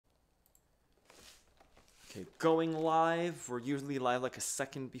Okay, going live. We're usually live like a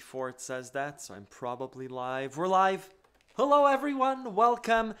second before it says that, so I'm probably live. We're live. Hello, everyone.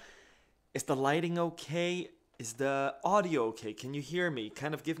 Welcome. Is the lighting okay? Is the audio okay? Can you hear me?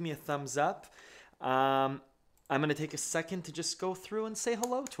 Kind of give me a thumbs up. I'm going to take a second to just go through and say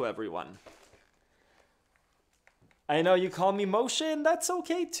hello to everyone. I know you call me Motion. That's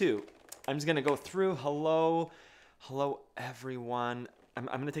okay, too. I'm just going to go through. Hello. Hello, everyone. I'm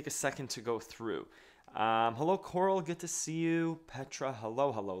going to take a second to go through. Hello, Coral. Good to see you. Petra.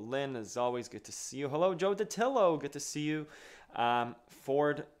 Hello. Hello, Lynn. As always, good to see you. Hello, Joe Datillo. Good to see you.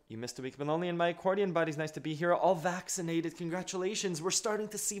 Ford, you missed a week of lonely, and my accordion buddies. Nice to be here. All vaccinated. Congratulations. We're starting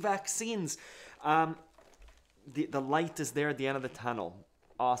to see vaccines. The light is there at the end of the tunnel.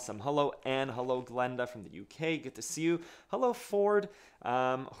 Awesome. Hello, Anne. Hello, Glenda from the UK. Good to see you. Hello, Ford.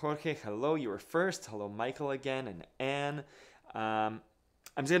 Jorge, hello. You were first. Hello, Michael again, and Anne.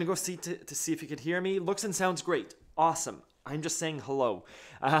 I'm just going to go see to see if you could hear me. Looks and sounds great. Awesome. I'm just saying hello.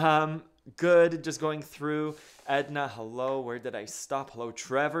 Good. Just going through. Edna, hello. Where did I stop? Hello,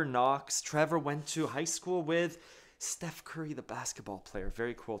 Trevor Knox. Trevor went to high school with Steph Curry, the basketball player.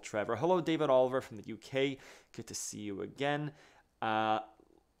 Very cool, Trevor. Hello, David Oliver from the UK. Good to see you again.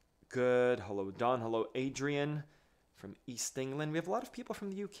 Good. Hello, Don. Hello, Adrian from East England. We have a lot of people from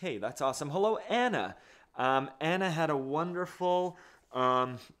the UK. That's awesome. Hello, Anna. Anna had a wonderful...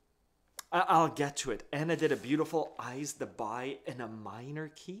 I'll get to it. Anna did a beautiful Eyes the Buy in a minor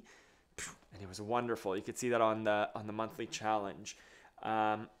key, and it was wonderful. You could see that on the monthly challenge,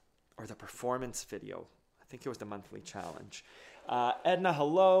 or the performance video. I think it was the monthly challenge. Edna,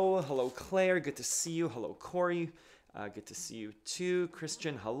 hello. Hello, Claire. Good to see you. Hello, Corey. Good to see you too.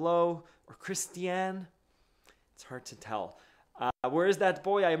 Christian, hello. Or Christiane. It's hard to tell. Where is that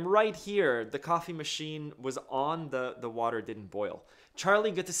boy? I'm right here. The coffee machine was on. The water didn't boil.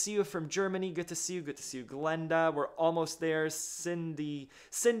 Charlie, good to see you from Germany. Good to see you. Good to see you, Glenda. We're almost there. Cindy,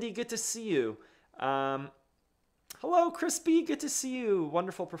 good to see you. Hello, Crispy. Good to see you.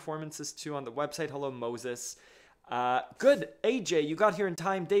 Wonderful performances too on the website. Hello, Moses. Good. AJ, you got here in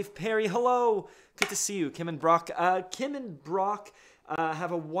time. Dave Perry, hello. Good to see you. Kim and Brock. Kim and Brock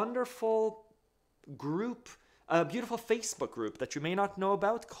have a wonderful group. A beautiful Facebook group that you may not know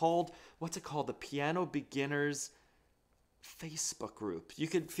about called, what's it called? The Piano Beginners Facebook group. You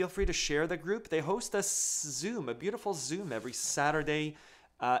could feel free to share the group. They host a Zoom, a beautiful Zoom every Saturday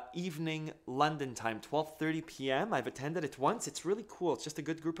evening London time, 12:30 p.m. I've attended it once. It's really cool. It's just a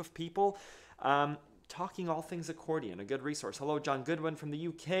good group of people talking all things accordion, a good resource. Hello, John Goodwin from the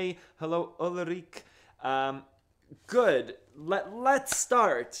UK. Hello, Ulrich. Good. Let's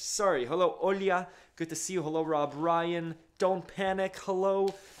start. Sorry. Hello, Olia. Good to see you. Hello, Rob Ryan. Don't panic.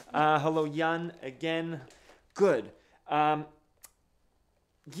 Hello. Hello, Jan. Again. Good. Yeah,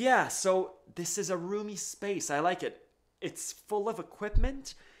 so this is a roomy space. I like it. It's full of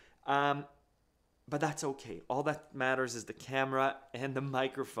equipment, but that's okay. All that matters is the camera and the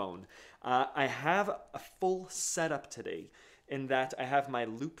microphone. I have a full setup today in that I have my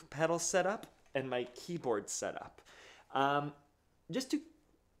loop pedal set up and my keyboard set up. Just to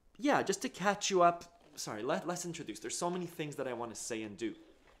catch you up. Sorry, let's introduce. There's so many things that I want to say and do.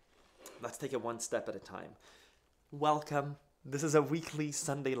 Let's take it one step at a time. Welcome. This is a weekly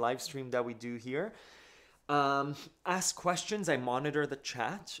Sunday live stream that we do here. Ask questions. I monitor the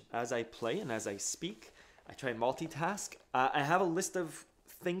chat as I play and as I speak. I try and multitask. I have a list of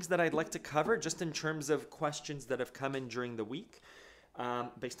things that I'd like to cover just in terms of questions that have come in during the week.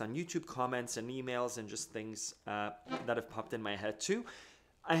 Based on YouTube comments and emails and just things that have popped in my head too.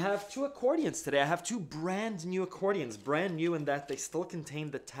 I have two accordions today. I have two brand new accordions. Brand new in that they still contain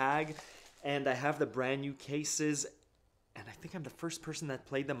the tag, and I have the brand new cases, and I think I'm the first person that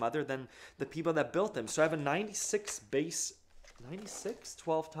played them other than the people that built them. So I have a 96 bass, 96,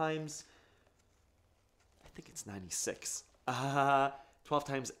 12 times, I think it's 96, 12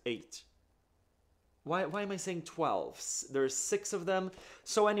 times 8. Why am I saying 12? There's 6 of them.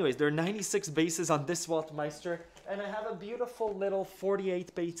 So anyways, there are 96 basses on this Weltmeister. And I have a beautiful little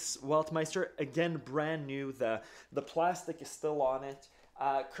 48 bass Weltmeister. Again, brand new. The plastic is still on it.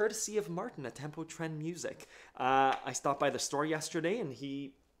 Courtesy of Martin at Tempo Trend Music. I stopped by the store yesterday and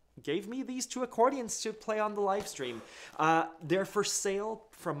he gave me these two accordions to play on the live stream. They're for sale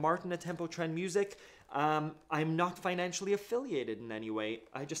from Martin at Tempo Trend Music. I'm not financially affiliated in any way.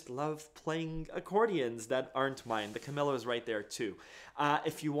 I just love playing accordions that aren't mine. The Camilla is right there too.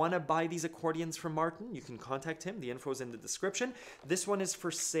 If you want to buy these accordions from Martin, you can contact him. The info is in the description. This one is for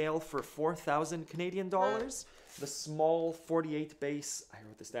sale for 4,000 Canadian dollars. The small 48 bass, I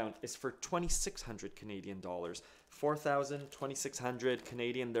wrote this down, is for 2,600 Canadian dollars. 4,000, 2,600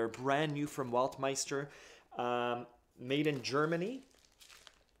 Canadian. They're brand new from Weltmeister. Made in Germany.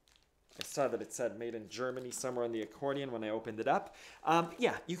 I saw that it said made in Germany somewhere on the accordion when I opened it up.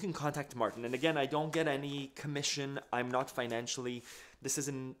 Yeah, you can contact Martin. And again, I don't get any commission. I'm not financially. This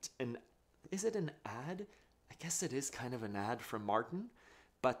isn't an. Is it an ad? I guess it is kind of an ad from Martin,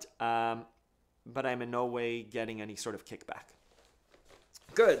 but I'm in no way getting any sort of kickback.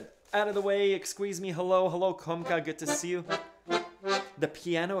 Good. Out of the way. Excuse me. Hello, hello, Komka. Good to see you. The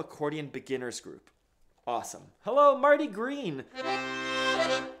Piano Accordion Beginners Group. Awesome. Hello, Marty Green.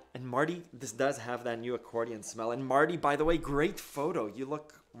 And Marty, this does have that new accordion smell. And Marty, by the way, great photo. You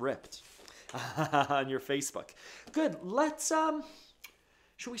look ripped on your Facebook. Good. Let's,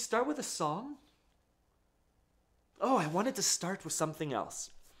 should we start with a song? Oh, I wanted to start with something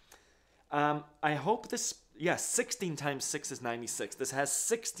else. I hope this, 16 times 6 is 96. This has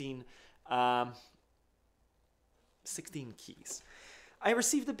 16 keys. I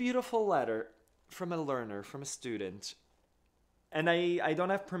received a beautiful letter from a learner, from a student. And I don't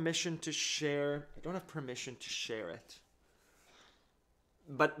have permission to share. I don't have permission to share it.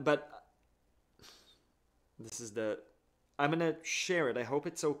 But this is the. I'm gonna share it. I hope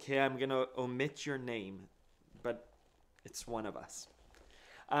it's okay. I'm gonna omit your name, but it's one of us.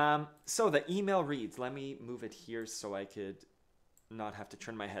 So the email reads. Let me move it here so I could not have to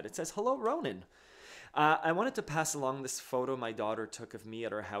turn my head. It says, "Hello, Ronan. I wanted to pass along this photo my daughter took of me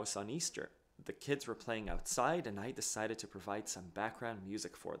at her house on Easter. The kids were playing outside, and I decided to provide some background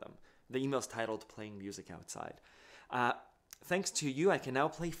music for them. The email's titled Playing Music Outside. Thanks to you, I can now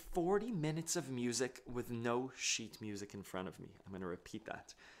play 40 minutes of music with no sheet music in front of me." I'm going to repeat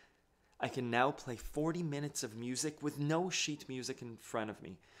that. I can now play 40 minutes of music with no sheet music in front of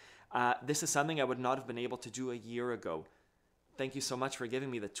me. This is something I would not have been able to do a year ago. Thank you so much for giving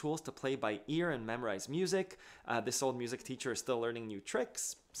me the tools to play by ear and memorize music. This old music teacher is still learning new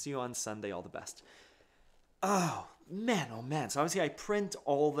tricks. See you on Sunday. All the best. Oh man. So obviously I print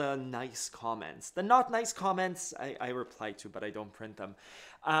all the nice comments. The not nice comments I reply to, but I don't print them.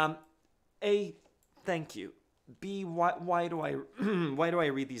 A, thank you. B, why do I why do I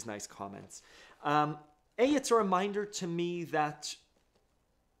read these nice comments? A, it's a reminder to me that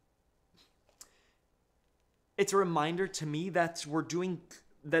we're doing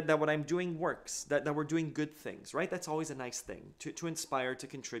that what I'm doing works, that we're doing good things, right? That's always a nice thing to inspire, to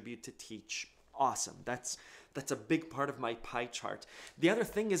contribute, to teach. Awesome. That's a big part of my pie chart. The other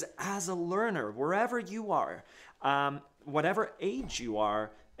thing is, as a learner, wherever you are, whatever age you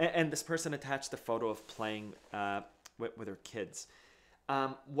are, and this person attached the photo of playing with her kids.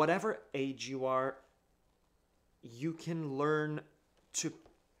 Whatever age you are, you can learn to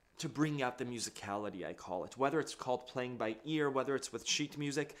bring out the musicality, I call it. Whether it's called playing by ear, whether it's with sheet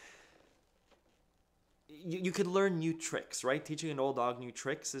music, you could learn new tricks, right? Teaching an old dog new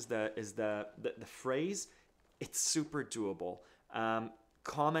tricks is the phrase. It's super doable.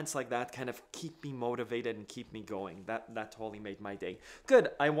 Comments like that kind of keep me motivated and keep me going. That totally made my day.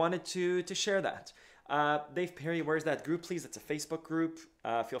 Good. I wanted to share that. Dave Perry, where's that group, please? It's a Facebook group.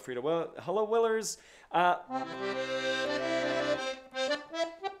 Feel free to... hello, Willers.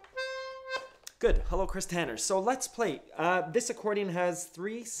 Good. Hello, Chris Tanner. So let's play. This accordion has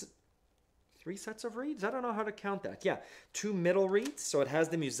three sets of reeds? I don't know how to count that. Yeah. 2 middle reeds. So it has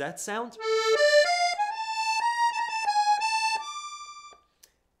the musette sound.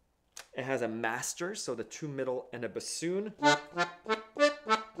 It has a master, so the 2 middle and a bassoon.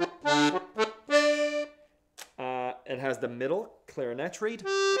 It has the middle clarinet reed.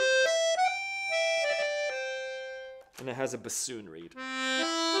 And it has a bassoon reed.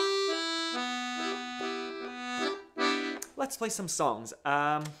 Let's play some songs.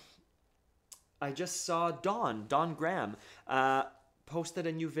 I just saw Don Graham, posted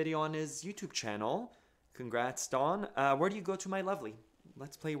a new video on his YouTube channel. Congrats, Don. Where do you go to, my lovely?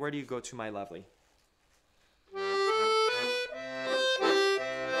 Let's play Where Do You Go To, My Lovely.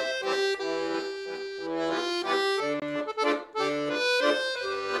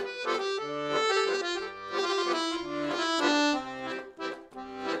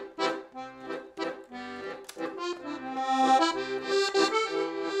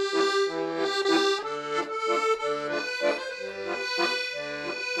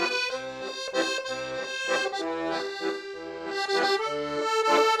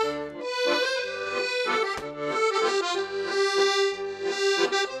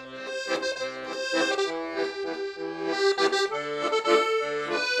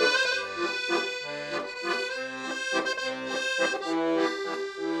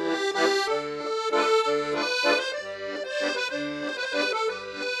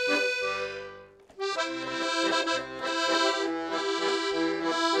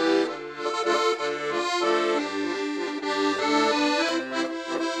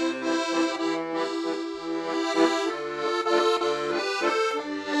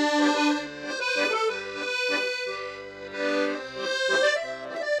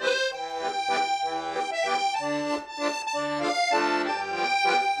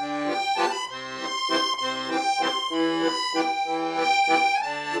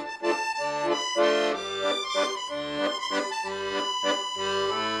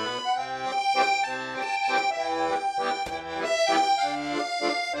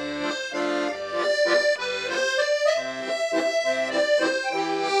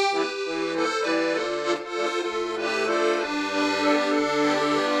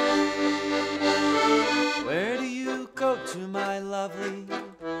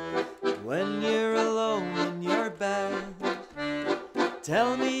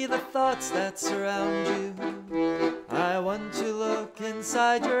 Tell me the thoughts that surround you. I want to look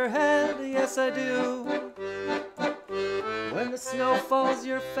inside your head, yes I do. When the snow falls,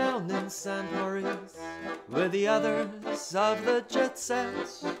 you're found in St. Maurice with the others of the jet set,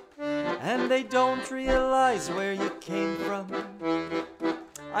 and they don't realize where you came from.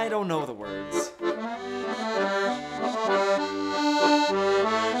 I don't know the words.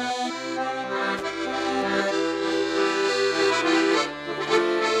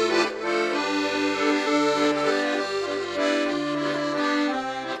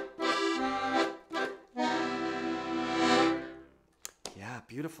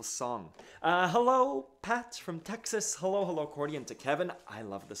 Beautiful song. Hello, Pat from Texas. Hello, Accordion to Kevin. I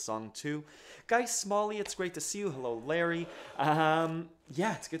love the song too. Guy Smalley, it's great to see you. Hello, Larry.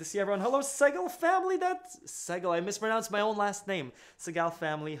 Yeah, it's good to see everyone. Hello, Segal family. That's Segal. I mispronounced my own last name. Segal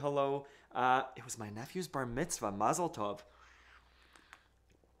family, hello. It was my nephew's bar mitzvah. Mazel tov.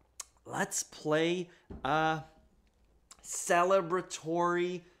 Let's play a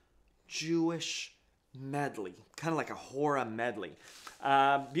celebratory Jewish medley. Kind of like a Hora medley.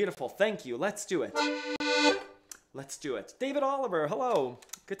 Beautiful, thank you. Let's do it. Let's do it. David Oliver, hello.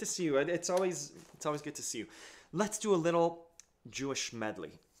 Good to see you. It's always good to see you. Let's do a little Jewish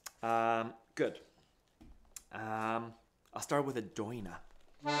medley. Good. I'll start with a doina.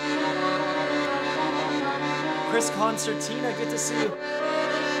 Chris Concertina, good to see you.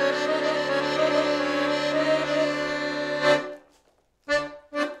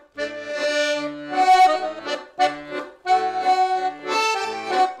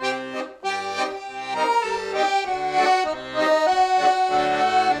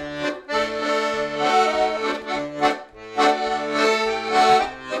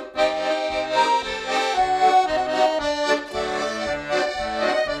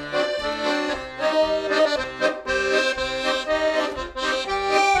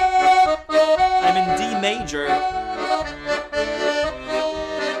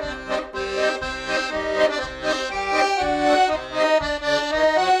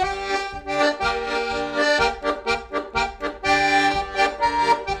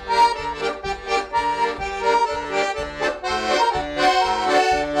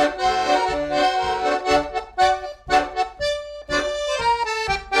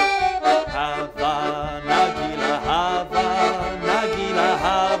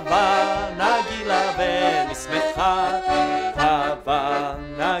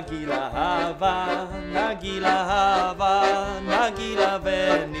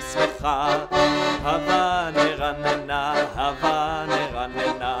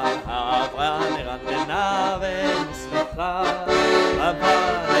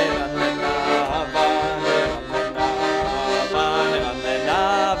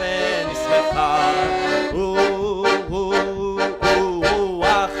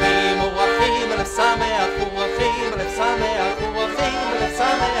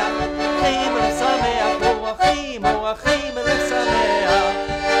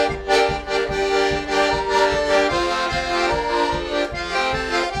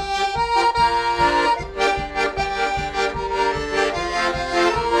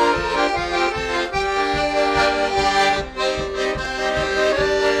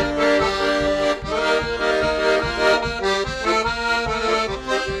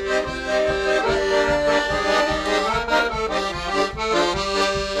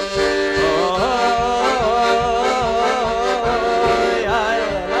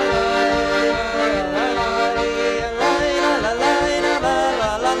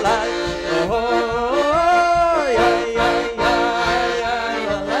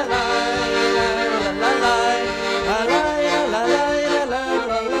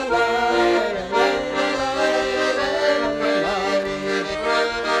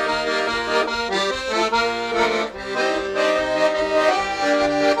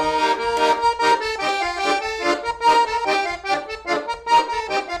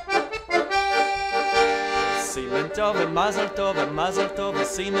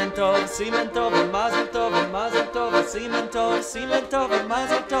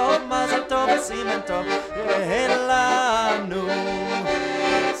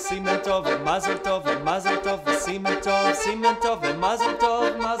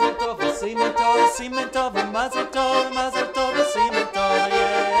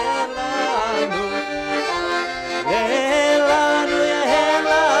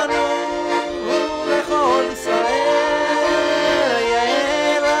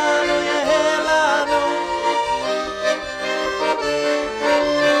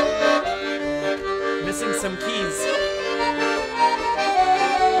 Some keys.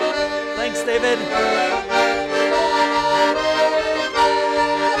 Thanks, David.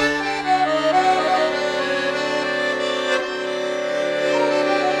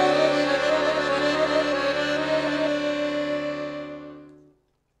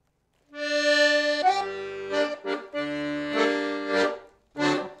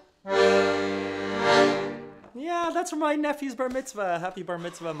 for my nephew's bar mitzvah. Happy bar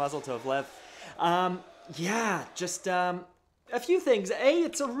mitzvah, mazel tov, Lev. Yeah, just a few things. A,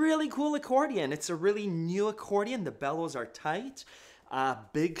 it's a really cool accordion. It's a really new accordion. The bellows are tight.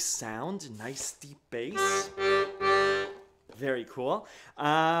 Big sound, nice deep bass. Very cool.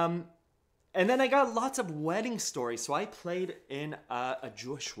 And then I got lots of wedding stories. So I played in a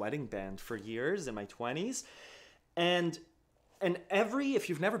Jewish wedding band for years in my 20s. And if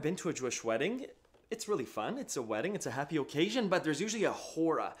you've never been to a Jewish wedding, it's really fun. It's a wedding. It's a happy occasion. But there's usually a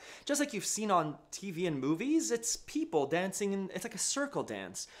hora. Just like you've seen on TV and movies, it's people dancing. And it's like a circle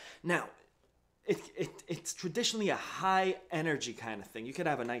dance. Now, it's traditionally a high energy kind of thing. You could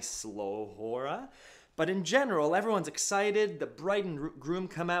have a nice slow hora. But in general, everyone's excited. The bride and groom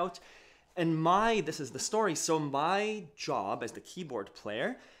come out. And this is the story, so my job as the keyboard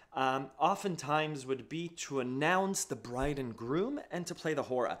player oftentimes would be to announce the bride and groom and to play the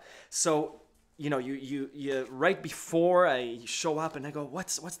hora. So, you right before I show up and I go,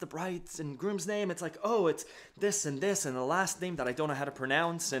 what's the bride's and groom's name? It's like, oh, it's this and the last name that I don't know how to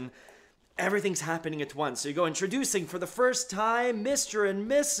pronounce, and everything's happening at once. So you go, introducing for the first time, Mr.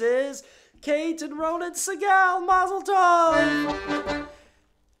 and Mrs. Kate and Ronan Segal, Mazel Tov!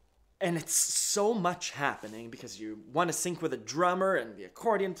 And it's so much happening because you want to sync with a drummer and the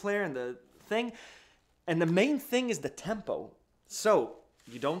accordion player and the thing. And the main thing is the tempo. So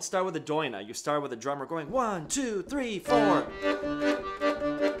you don't start with a doina. You start with a drummer going 1, 2, 3, 4.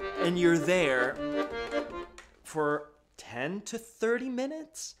 And you're there for 10 to 30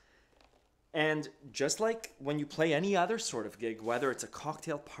 minutes. And just like when you play any other sort of gig, whether it's a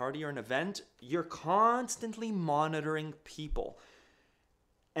cocktail party or an event, you're constantly monitoring people.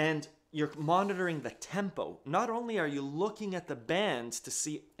 And you're monitoring the tempo. Not only are you looking at the bands to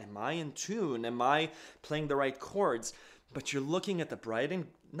see, am I in tune? Am I playing the right chords? But you're looking at the bride and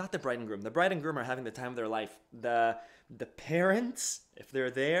groom. The bride and groom are having the time of their life. The parents, if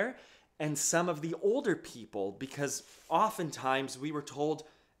they're there, and some of the older people, because oftentimes we were told,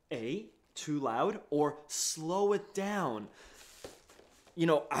 A, too loud, or slow it down.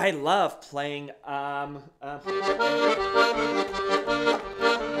 I love playing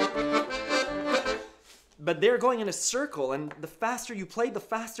but they're going in a circle, and the faster you play, the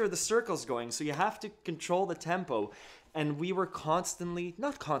faster the circle's going. So you have to control the tempo. And we were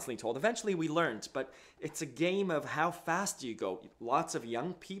not constantly told, eventually we learned, but it's a game of how fast do you go. Lots of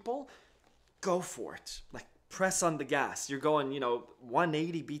young people, go for it. Like, press on the gas. You're going,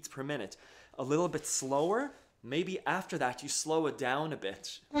 180 beats per minute. A little bit slower, maybe after that you slow it down a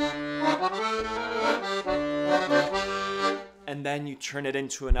bit. And then you turn it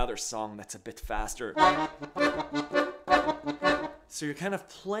into another song that's a bit faster. So you're kind of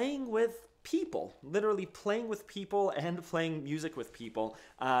playing with people, literally playing with people and playing music with people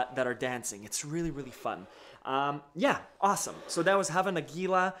that are dancing. It's really, really fun. Yeah, awesome. So that was Hava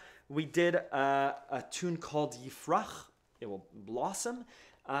Nagila. We did a tune called Yifrach. It will blossom.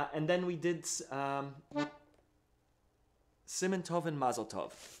 And then we did Siman Tov and Mazel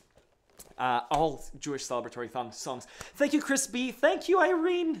Tov. All Jewish celebratory songs. Thank you, Chris B. Thank you,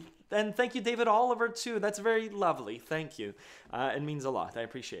 Irene. And thank you, David Oliver, too. That's very lovely. Thank you. It means a lot. I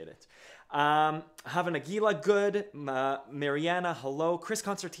appreciate it. Hava Nagila, good. Mariana, hello. Chris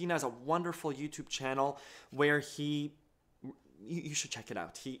Concertina has a wonderful YouTube channel where you should check it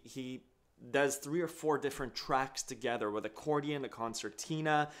out. He does 3 or 4 different tracks together with accordion, a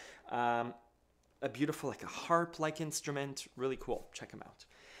concertina, a beautiful, like a harp-like instrument. Really cool. Check him out.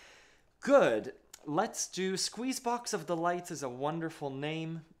 Good. Let's do Squeezebox of Delights is a wonderful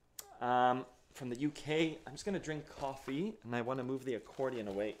name from the UK. I'm just going to drink coffee, and I want to move the accordion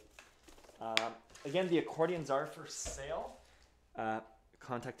away. Again, the accordions are for sale.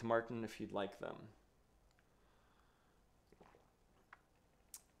 Contact Martin if you'd like them.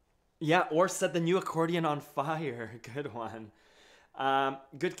 Yeah, or set the new accordion on fire. Good one.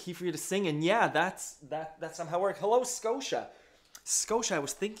 Good key for you to sing. And yeah, that somehow worked. Hello, Scotia. Scotia, I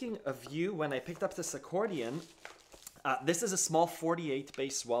was thinking of you when I picked up this accordion. This is a small 48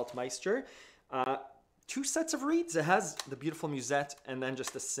 bass Weltmeister. 2 sets of reeds. It has the beautiful musette and then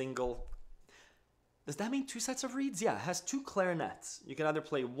just a single. Does that mean 2 sets of reeds? Yeah, it has 2 clarinets. You can either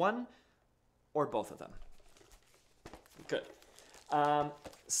play one or both of them. Good.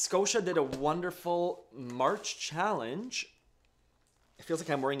 Scotia did a wonderful March challenge. It feels like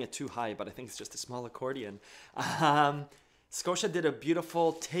I'm wearing it too high, but I think it's just a small accordion. Scotia did a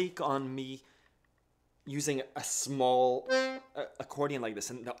beautiful take on me using a small accordion like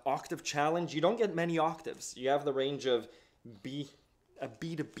this. And the octave challenge, you don't get many octaves. You have the range of B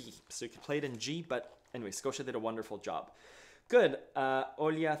to B. So you can play it in G, but anyway, Scotia did a wonderful job. Good.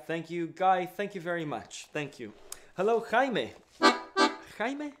 Olia, thank you. Guy, thank you very much. Thank you. Hello, Jaime.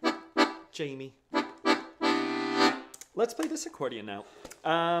 Jaime? Jamie. Let's play this accordion now.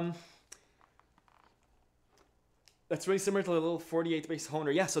 That's really similar to the little 48 bass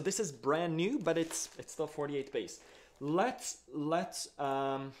Honer. Yeah, so this is brand new, but it's still 48 bass. Let's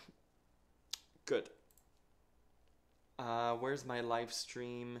good. Where's my live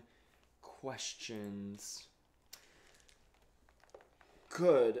stream questions?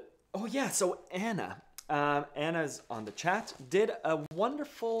 Good. Oh yeah, so Anna. Anna's on the chat. Did a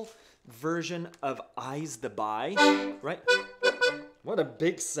wonderful version of Eyes the By, right? What a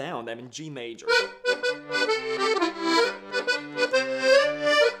big sound. I'm in G major.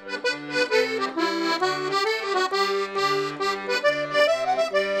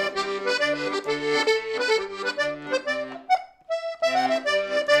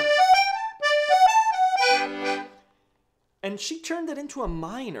 And she turned it into a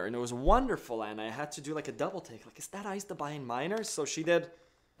minor, and it was wonderful, and I had to do like a double take. Like, is that Eyes the By in minor? So she did.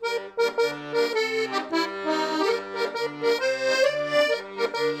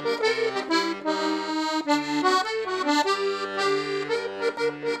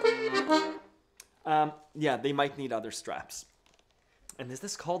 Yeah, they might need other straps. And is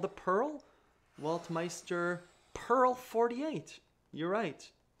this called the Pearl? Weltmeister Pearl 48. You're right.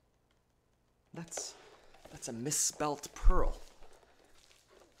 That's a misspelt pearl.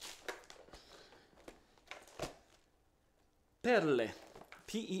 Perle.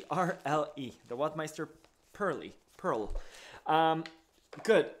 P-E-R-L-E. The Weltmeister Pearl.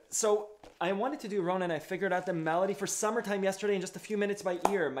 Good. So I wanted to do Ronan. I figured out the melody for Summertime yesterday in just a few minutes by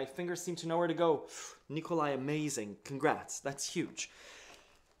ear. My fingers seem to know where to go. Nikolai, amazing. Congrats. That's huge.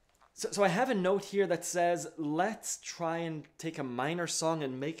 So I have a note here that says, let's try and take a minor song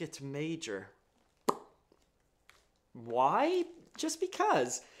and make it major. Why? Just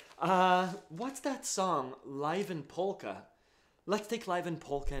because. What's that song? Live in Polka. Let's take Live in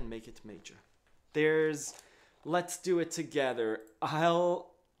Polka and make it major. There's... Let's do it together. Oh,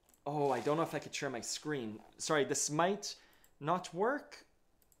 I don't know if I could share my screen. Sorry, this might not work.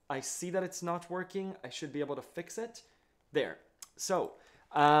 I see that it's not working. I should be able to fix it. There. So,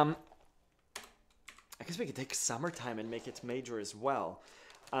 I guess we could take Summertime and make it major as well.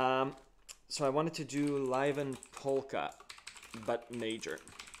 So I wanted to do Live in Polka, but major.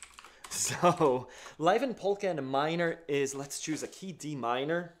 So, Live in Polka and a minor is, let's choose a key D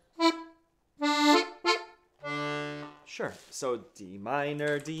minor. Sure. So D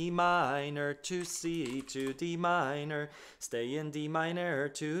minor, to C, to D minor, stay in D minor,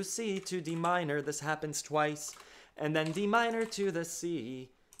 to C, to D minor. This happens twice. And then D minor to the C,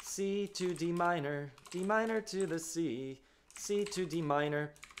 C to D minor to the C, C to D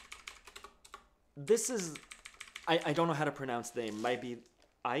minor. This is, I don't know how to pronounce the name. It might be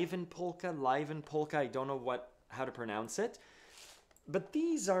Ivan Polka, Live in Polka. I don't know how to pronounce it. But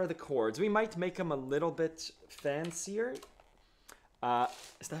these are the chords. We might make them a little bit fancier.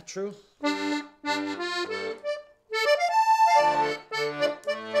 Is that true?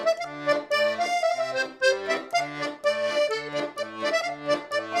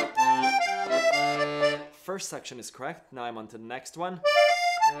 First section is correct. Now I'm on to the next one.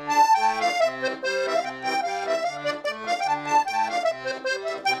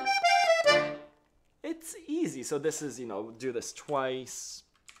 It's easy. So this is, do this twice.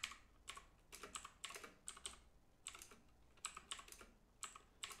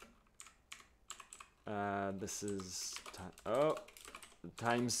 This is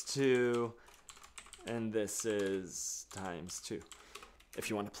times 2, and this is times 2, if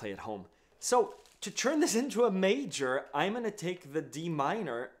you want to play at home. So to turn this into a major, I'm going to take the D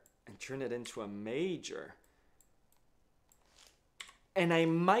minor and turn it into a major. And I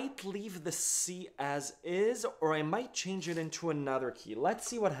might leave the C as is, or I might change it into another key. Let's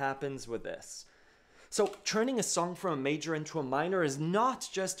see what happens with this. So turning a song from a major into a minor is not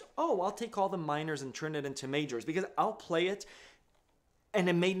just, oh, I'll take all the minors and turn it into majors, because I'll play it and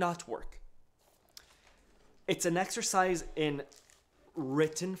it may not work. It's an exercise in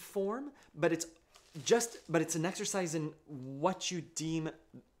written form, but it's an exercise in what you deem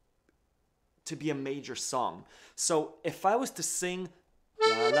to be a major song. So if I was to sing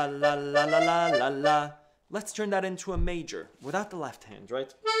la la la la la la la la, let's turn that into a major without the left hand,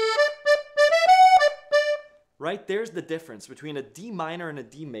 right? Right, there's the difference between a D minor and a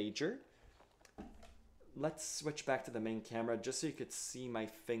D major. Let's switch back to the main camera just so you could see my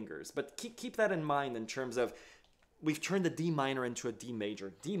fingers. But keep that in mind in terms of, we've turned the D minor into a D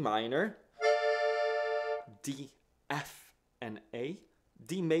major. D minor, D, F, and A.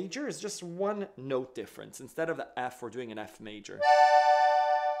 D major is just one note difference. Instead of the F, we're doing an F major.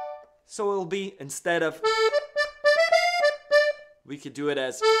 So it'll be, instead of We could do it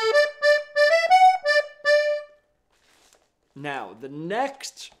as... Now, the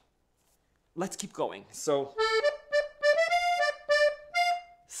next... Let's keep going. So,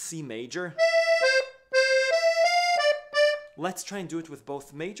 C major. Let's try and do it with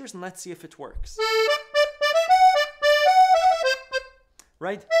both majors and let's see if it works.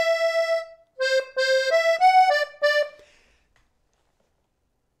 Right?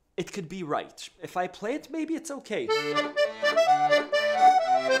 It could be right. If I play it, maybe it's okay.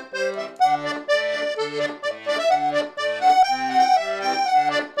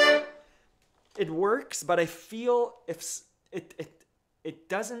 It works, but I feel if it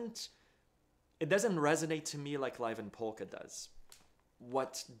doesn't resonate to me like Live in Polka does.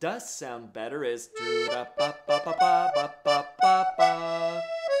 What does sound better is do da ba ba ba ba ba ba ba ba.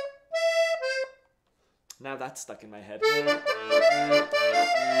 Now that's stuck in my head.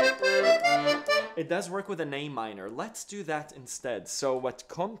 It does work with an A minor. Let's do that instead. So what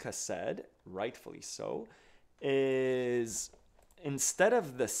Komka said, rightfully so, is instead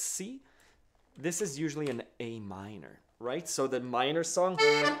of the C, this is usually an A minor, right? So the minor song,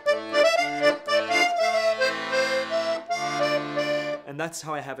 and that's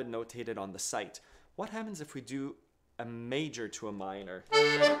how I have it notated on the site. What happens if we do a major to a minor?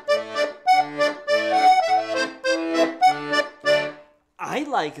 I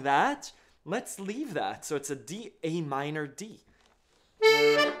like that. Let's leave that. So it's a D, A minor, D.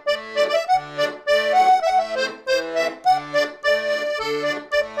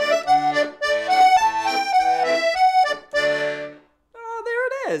 Oh, there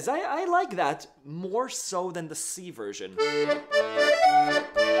it is. I like that more so than the C version.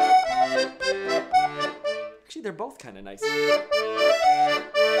 Actually, they're both kind of nice.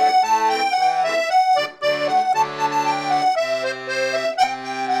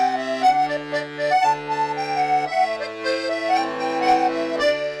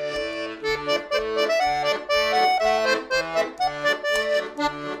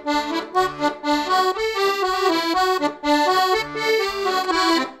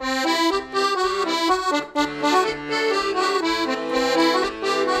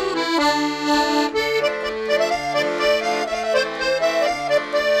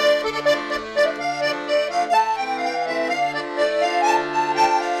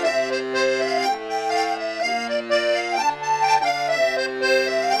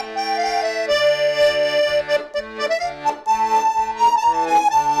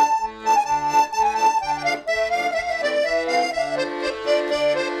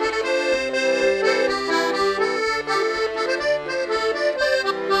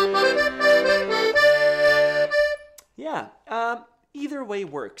 Either way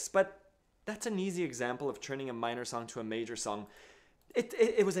works, but that's an easy example of turning a minor song to a major song.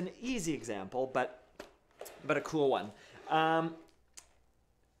 It was an easy example, but a cool one.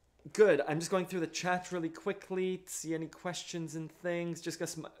 Good. I'm just going through the chat really quickly to see any questions and things. Just got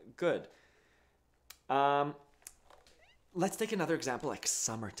some good. Let's take another example like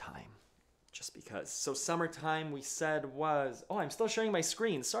Summertime, just because. So Summertime we said was... Oh, I'm still sharing my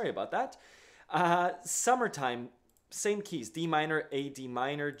screen. Sorry about that. Summertime, same keys, D minor, A, D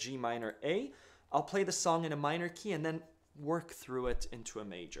minor, G minor, A. I'll play the song in a minor key and then work through it into a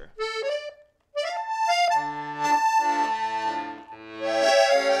major.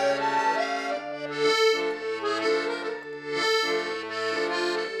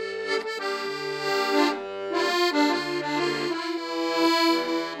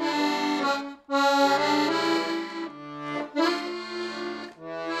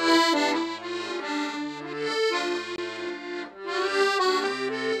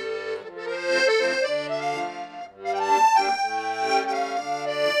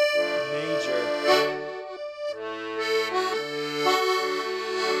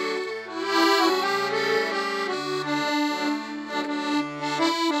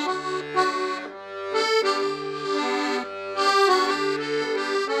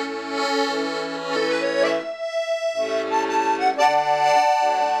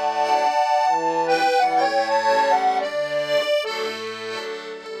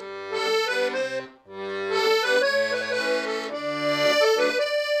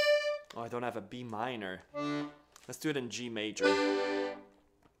 Have a B minor. Let's do it in G major. Your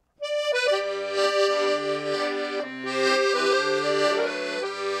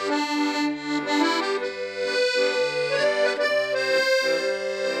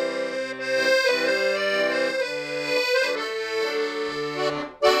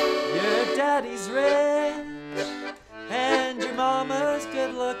daddy's rich and your mama's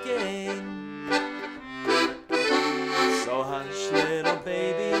good looking. So hush, little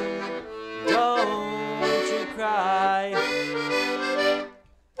baby, don't you cry.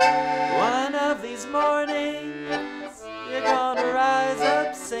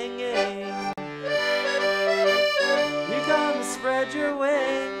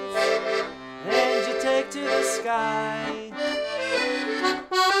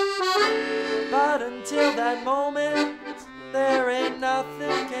 Until that moment, there ain't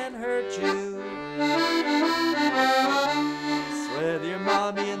nothing can hurt you. It's with your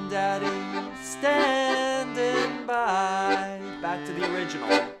mommy and daddy standing by. Back to the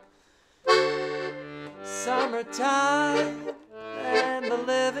original. Summertime and the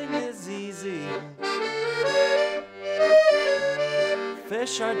living is easy.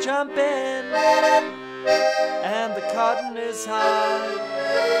 Fish are jumping and the cotton is high.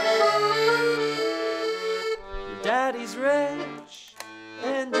 Your daddy's rich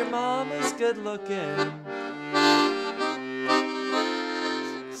and your mama's good looking.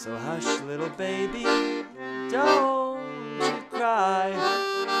 So hush, little baby, don't you cry.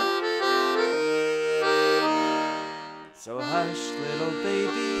 So hush, little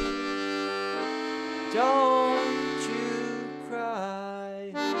baby, don't you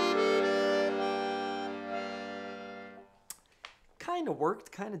cry. Kind of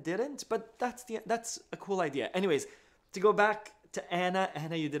worked, kind of didn't, but that's a cool idea. Anyways, to go back to Anna.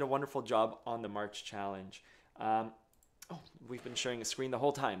 Anna, you did a wonderful job on the March challenge. Oh, we've been sharing a screen the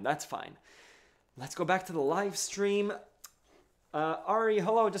whole time. That's fine. Let's go back to the live stream. Ari,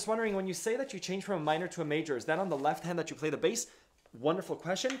 hello. Just wondering, when you say that you change from a minor to a major, is that on the left hand that you play the bass? Wonderful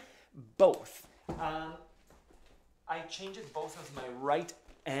question. Both. I change it both with my right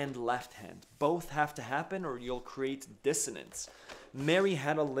and left hand. Both have to happen or you'll create dissonance. Mary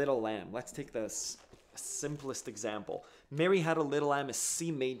Had a Little Lamb. Let's take the simplest example. Mary Had a Little Lamb is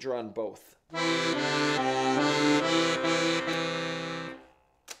C major on both.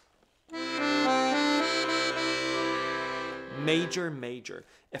 Major, major.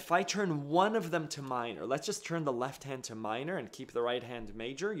 If I turn one of them to minor, let's just turn the left hand to minor and keep the right hand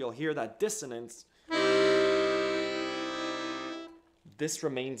major, you'll hear that dissonance. This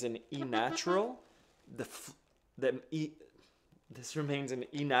remains in E natural. This remains in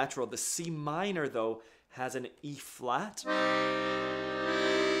E natural. The C minor, though, has an E flat.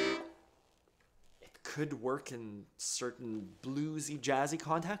 It could work in certain bluesy, jazzy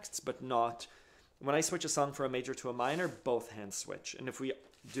contexts, but not. When I switch a song from a major to a minor, both hands switch. And if we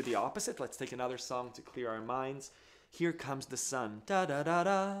do the opposite, let's take another song to clear our minds. Here Comes the Sun. Da da da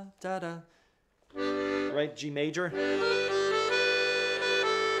da da da. Right, G major.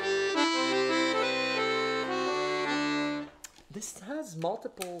 This has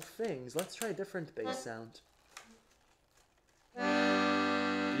multiple things. Let's try a different bass sound.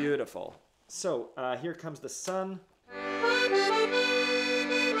 Beautiful. So, Here Comes the Sun.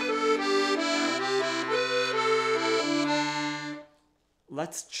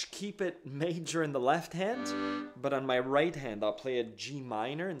 Let's keep it major in the left hand, but on my right hand I'll play a G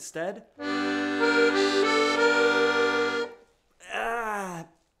minor instead.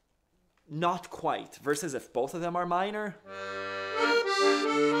 Not quite. Versus if both of them are minor.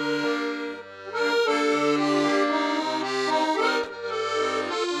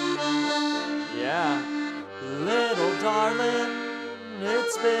 Yeah. Little darling,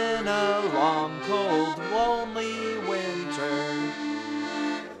 it's been a long, cold, lonely winter.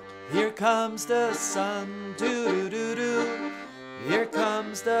 Here comes the sun, doo-doo-doo-doo. Here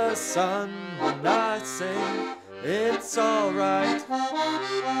comes the sun, and I say it's alright.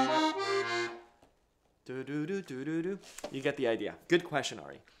 Do-do-do-do-do-do. You get the idea. Good question,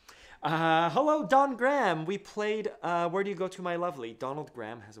 Ari. Hello, Don Graham. We played Where Do You Go To, My Lovely? Donald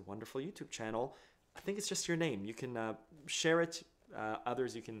Graham has a wonderful YouTube channel. I think it's just your name. You can share it.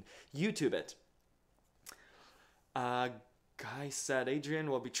 Others, you can YouTube it. Guy said,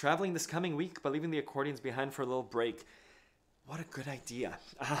 Adrian will be traveling this coming week, but leaving the accordions behind for a little break. What a good idea.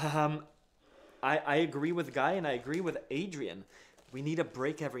 I agree with Guy and I agree with Adrian. We need a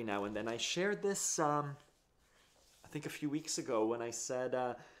break every now and then. I shared this, I think a few weeks ago when I said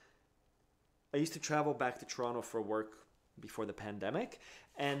I used to travel back to Toronto for work before the pandemic.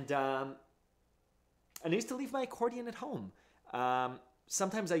 And I used to leave my accordion at home.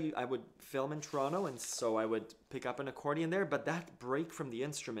 Sometimes I would film in Toronto, and so I would pick up an accordion there. But that break from the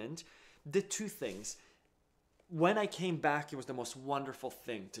instrument did two things. When I came back, it was the most wonderful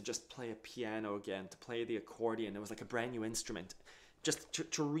thing to just play a piano again, to play the accordion. It was like a brand new instrument, just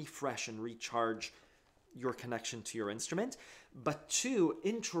to refresh and recharge your connection to your instrument. But two,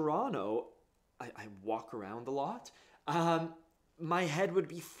 in Toronto, I walk around a lot. My head would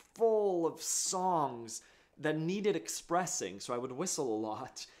be full of songs that needed expressing, so I would whistle a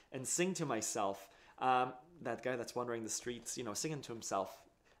lot and sing to myself. That guy that's wandering the streets, singing to himself,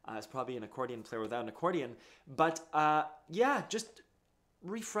 is probably an accordion player without an accordion. But yeah, just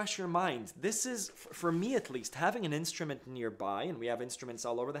refresh your mind. This is, for me at least, having an instrument nearby, and we have instruments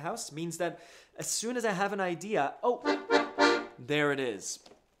all over the house, means that as soon as I have an idea, oh, there it is.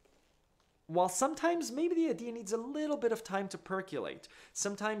 while sometimes maybe the idea needs a little bit of time to percolate.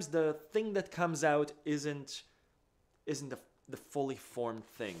 Sometimes the thing that comes out isn't the fully formed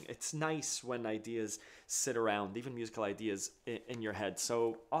thing. It's nice when ideas sit around, even musical ideas in your head.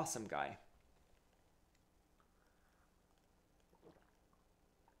 So awesome guy.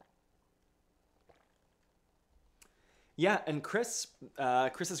 Yeah, and Chris's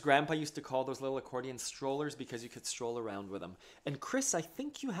grandpa used to call those little accordion strollers because you could stroll around with them. And Chris, I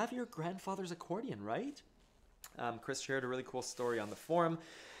think you have your grandfather's accordion, right? Chris shared a really cool story on the forum.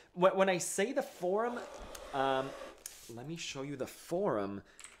 When I say the forum, let me show you the forum.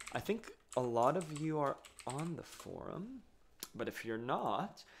 I think a lot of you are on the forum, but if you're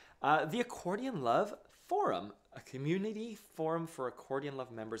not, the Accordion Love forum, a community forum for Accordion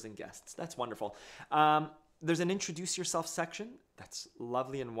Love members and guests. That's wonderful. There's an introduce yourself section. That's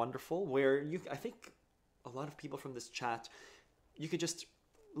lovely and wonderful, where I think a lot of people from this chat, you could just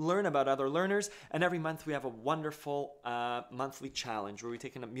learn about other learners. And every month we have a wonderful monthly challenge where we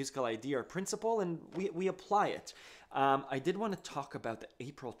take in a musical idea or principle and we apply it. I did want to talk about the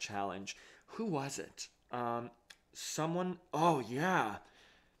April challenge. Who was it? Someone, oh yeah.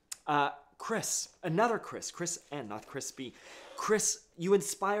 Chris, another Chris N, not Chris B. Chris, you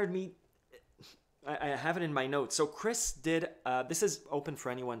inspired me. I have it in my notes. So Chris did, this is open for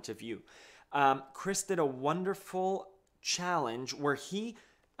anyone to view. Chris did a wonderful challenge where he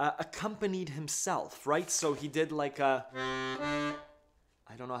accompanied himself, right? So he did like a,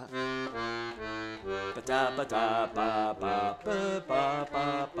 I don't know how.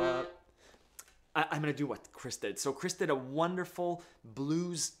 I'm going to do what Chris did. So Chris did a wonderful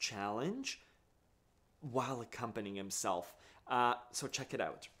blues challenge while accompanying himself. So check it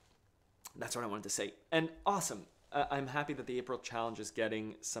out. That's what I wanted to say. And awesome. I'm happy that the April challenge is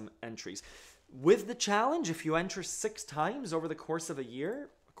getting some entries. With the challenge, if you enter 6 times over the course of a year,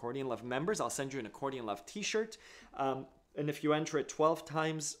 Accordion Love members, I'll send you an Accordion Love t-shirt. And if you enter it 12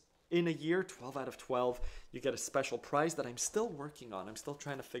 times in a year, 12 out of 12, you get a special prize that I'm still working on. I'm still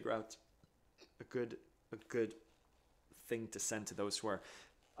trying to figure out a good thing to send to those who are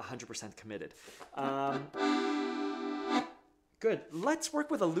 100% committed. Good. Let's work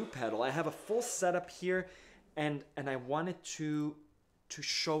with a loop pedal. I have a full setup here, and I wanted to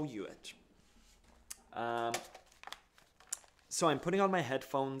show you it. So I'm putting on my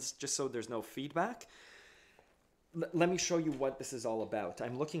headphones just so there's no feedback. Let me show you what this is all about.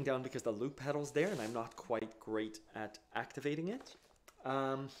 I'm looking down because the loop pedal's there, and I'm not quite great at activating it.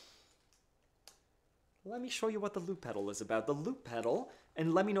 Let me show you what the loop pedal is about. The loop pedal,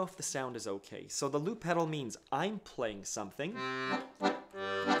 and let me know if the sound is okay. So the loop pedal means I'm playing something.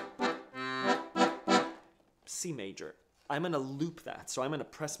 C major. I'm going to loop that. So I'm going to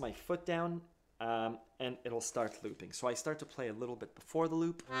press my foot down and it'll start looping. So I start to play a little bit before the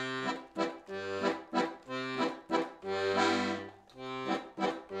loop.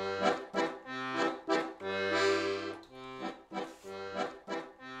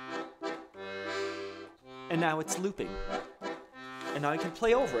 And now it's looping. And now I can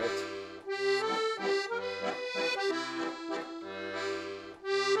play over it.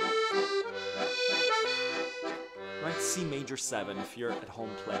 Right, C major 7 if you're at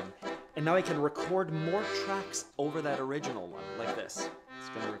home playing. And now I can record more tracks over that original one, like this. It's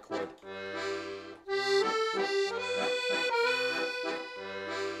going to record.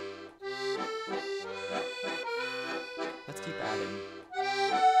 Let's keep adding.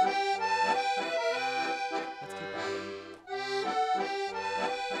 Let's keep adding.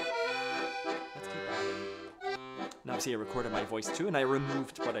 Let's keep adding. Now see, I recorded my voice too, and I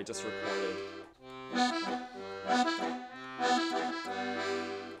removed what I just recorded.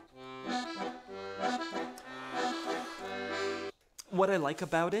 What I like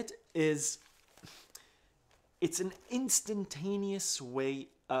about it is it's an instantaneous way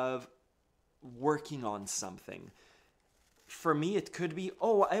of working on something. For me, it could be,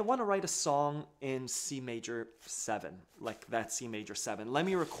 oh, I want to write a song in C major 7, like that C major 7. Let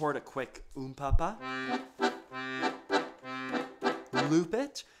me record a quick papa, loop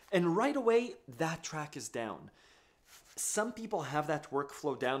it, and right away, that track is down. Some people have that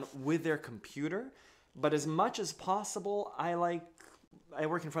workflow down with their computer, but as much as possible, I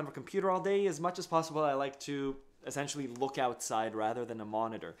work in front of a computer all day. As much as possible, I like to essentially look outside rather than a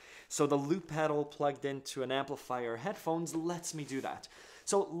monitor. So the loop pedal plugged into an amplifier headphones lets me do that.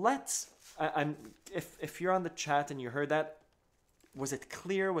 So if you're on the chat and you heard that, was it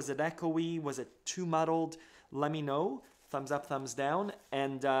clear? Was it echoey? Was it too muddled? Let me know. Thumbs up, thumbs down,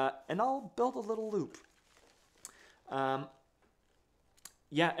 and I'll build a little loop.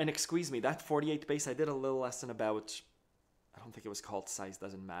 Yeah, and excuse me, that 48 bass, I did a little lesson about, I don't think it was called Size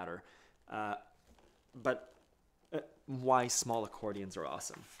Doesn't Matter. But why small accordions are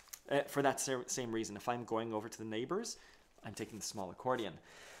awesome. For that same reason, if I'm going over to the neighbors, I'm taking the small accordion.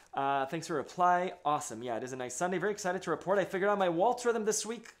 Thanks for reply. Awesome. Yeah, it is a nice Sunday. Very excited to report I figured out my waltz rhythm this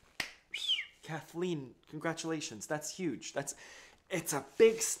week. Kathleen, congratulations. That's huge. It's a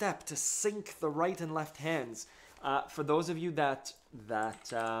big step to sync the right and left hands. For those of you that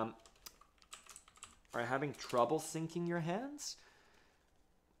are having trouble syncing your hands,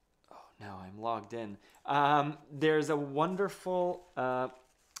 oh, now I'm logged in. There's a wonderful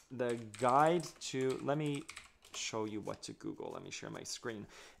the guide to. Let me show you what to Google. Let me share my screen.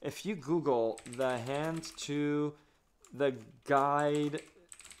 If you Google the guide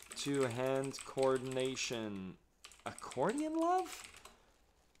to hand coordination, Accordion Love?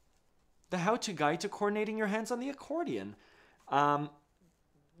 The how-to guide to coordinating your hands on the accordion.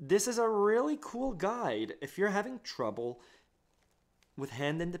 This is a really cool guide if you're having trouble with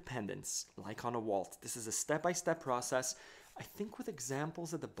hand independence, like on a waltz. This is a step-by-step process, I think with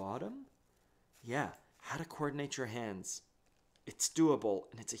examples at the bottom. Yeah, how to coordinate your hands. It's doable,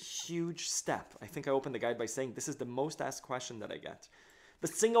 and it's a huge step. I think I opened the guide by saying this is the most asked question that I get. The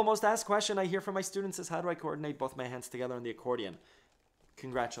single most asked question I hear from my students is, how do I coordinate both my hands together on the accordion?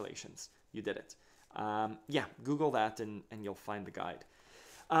 Congratulations, you did it. Yeah, Google that and you'll find the guide.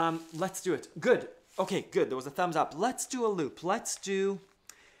 Let's do it. Good. Okay, good. There was a thumbs up. Let's do a loop.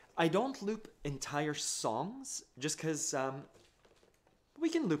 I don't loop entire songs just because we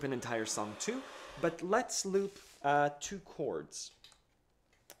can loop an entire song too, but let's loop 2 chords.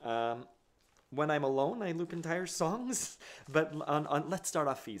 When I'm alone, I loop entire songs, but let's start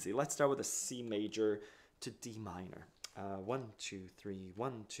off easy. Let's start with a C major to D minor. 1, 2, 3,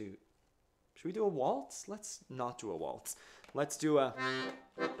 1, 2. Should we do a waltz? Let's not do a waltz. Let's do a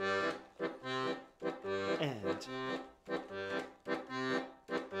and.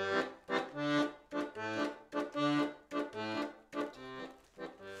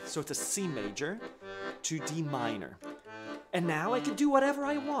 So it's a C major to D minor. And now I can do whatever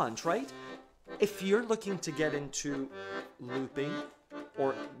I want, right? If you're looking to get into looping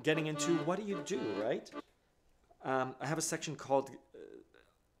or getting into what do you do, right? I have a section called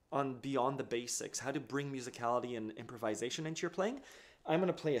on Beyond the Basics, how to bring musicality and improvisation into your playing. I'm going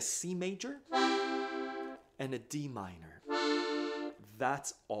to play a C major and a D minor.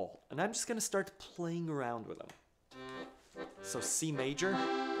 That's all. And I'm just going to start playing around with them. So C major,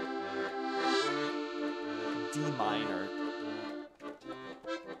 D minor.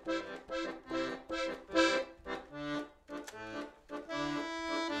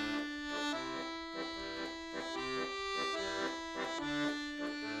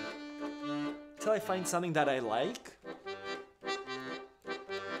 Till I find something that I like,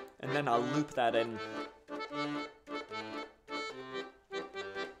 and then I'll loop that in.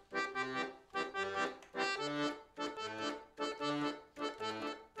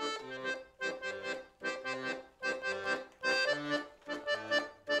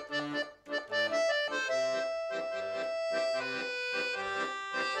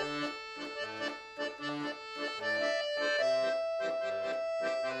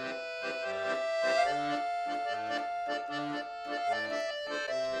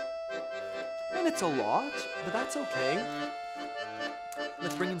 And it's a lot, but that's okay.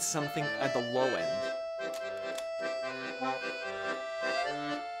 Let's bring in something at the low end.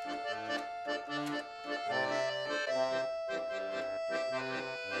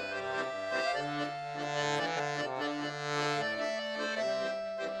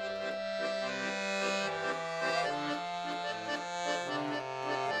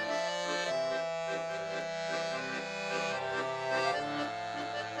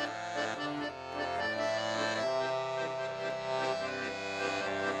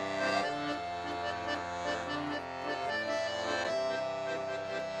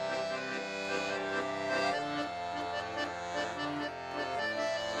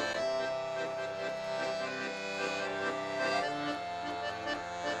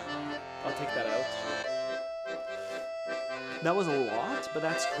 I'll take that out. That was a lot, but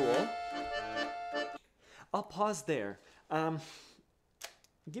that's cool. I'll pause there.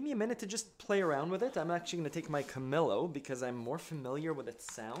 Give me a minute to just play around with it. I'm actually going to take my Camillo because I'm more familiar with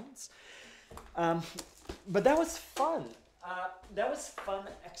its sounds. But that was fun. That was fun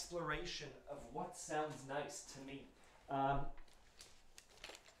exploration of what sounds nice to me.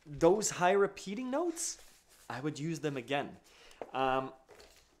 Those high repeating notes, I would use them again.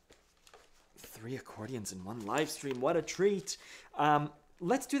 3 accordions in one live stream. What a treat.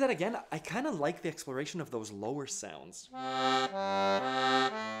 Let's do that again. I kind of like the exploration of those lower sounds.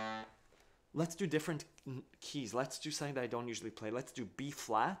 Let's do different keys. Let's do something that I don't usually play. Let's do B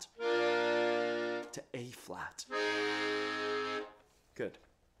flat to A flat. Good.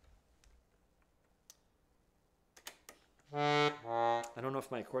 I don't know if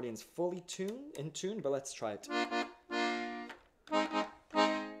my accordion's fully in tune, but let's try it.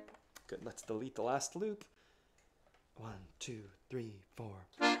 Good, let's delete the last loop. 1, 2, 3, 4.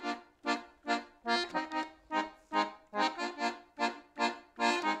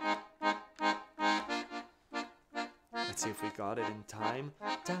 Let's see if we got it in time.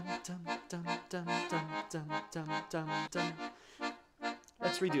 Dum, dum, dum, dum, dum, dum, dum, dum, dum.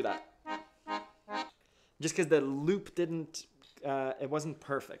 Let's redo that. Just because the loop didn't, it wasn't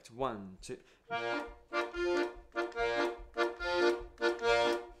perfect. 1, 2.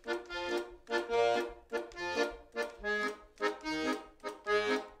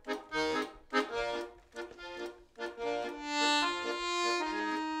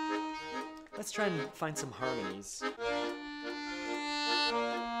 Let's try and find some harmonies.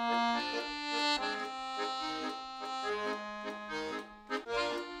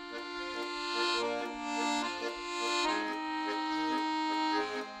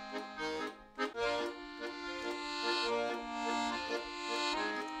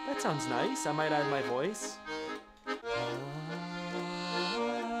 That sounds nice. I might add my voice.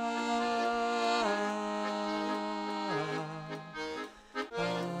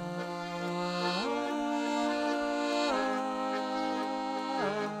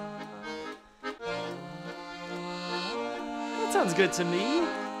 That sounds good to me.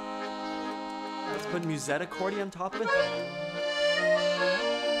 Let's put musette accordion on top of it.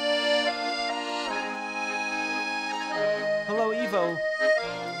 Hello, Evo.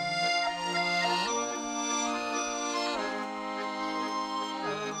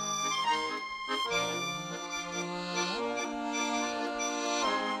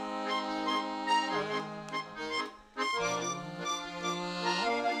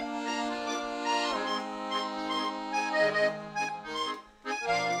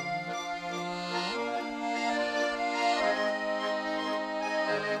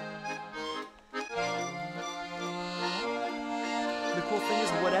 The cool thing is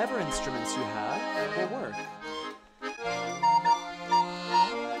whatever instruments you have will work.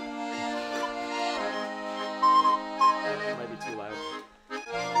 It might be too loud.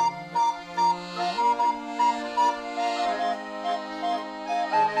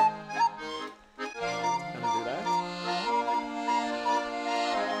 Undo that.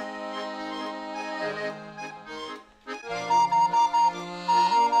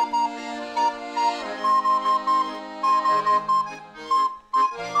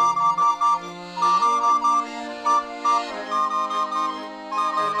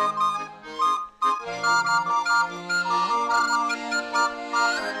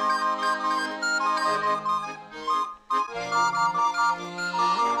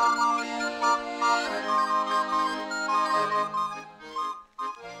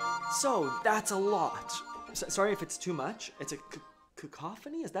 So that's a lot. Sorry if it's too much. It's a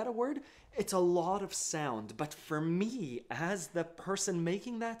cacophony? Is that a word? It's a lot of sound. But for me, as the person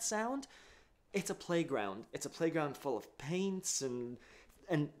making that sound, it's a playground. It's a playground full of paints and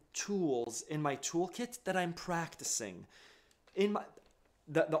tools in my toolkit that I'm practicing. In my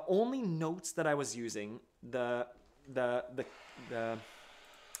the only notes that I was using, the let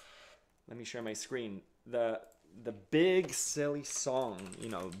me share my screen. The big silly song, you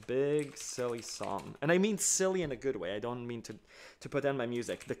know, big silly song. And I mean silly in a good way. I don't mean to put down my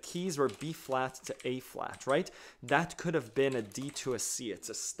music. The keys were B flat to A flat, right? That could have been a D to a C. It's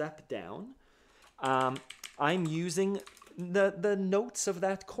a step down. I'm using the notes of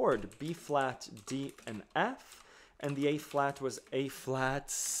that chord, B flat, D, and F. And the A flat was A flat,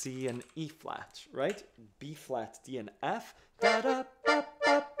 C, and E flat, right? B flat, D, and F. Da da ba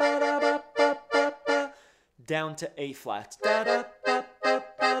ba ba da ba ba ba ba. Down to A flat. Da da ba ba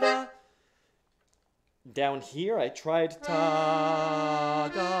ba da. Down here I tried ta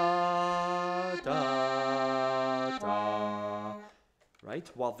da da da. Right?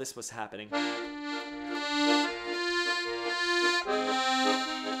 While this was happening.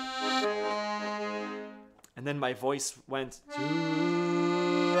 And then my voice went to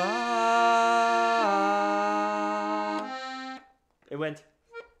It went.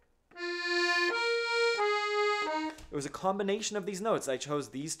 It was a combination of these notes. I chose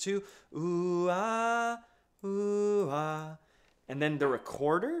these two, ooh ah, and then the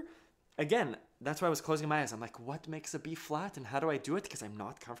recorder. Again, that's why I was closing my eyes. I'm like, what makes a B flat, and how do I do it? Because I'm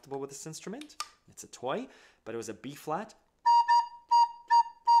not comfortable with this instrument. It's a toy, but it was a B flat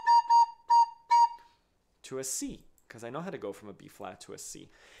to a C, because I know how to go from a B flat to a C.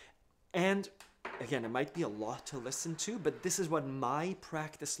 And again, it might be a lot to listen to, but this is what my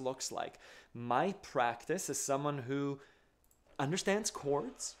practice looks like. My practice is someone who understands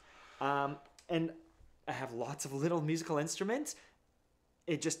chords, and I have lots of little musical instruments.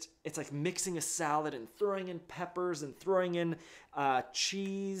 It's like mixing a salad and throwing in peppers and throwing in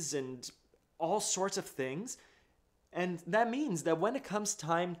cheese and all sorts of things. And that means that when it comes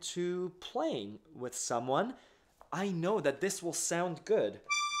time to playing with someone, I know that this will sound good.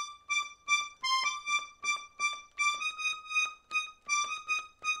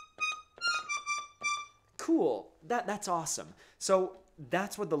 Cool, that's awesome. So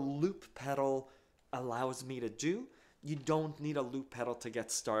that's what the loop pedal allows me to do. You don't need a loop pedal to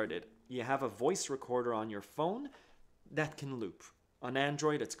get started. You have a voice recorder on your phone that can loop. On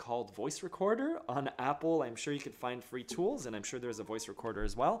Android, it's called Voice Recorder. On Apple, I'm sure you could find free tools, and I'm sure there's a voice recorder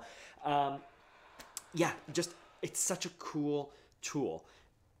as well. Yeah, it's such a cool tool.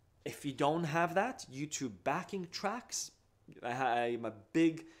 If you don't have that, YouTube backing tracks. I'm a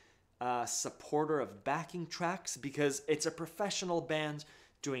big supporter of backing tracks because it's a professional band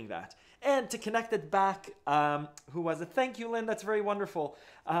doing that. And to connect it back, who was it? Thank you, Lynn. That's very wonderful.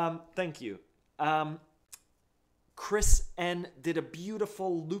 Thank you. Chris N did a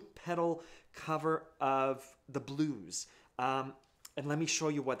beautiful loop pedal cover of the blues. And let me show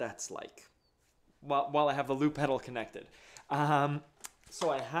you what that's like while I have the loop pedal connected.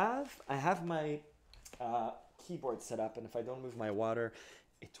 So I have my keyboard set up, and if I don't move my water,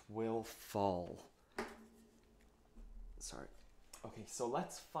 it will fall. Sorry. Okay, so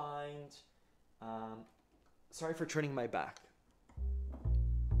let's find... sorry for turning my back.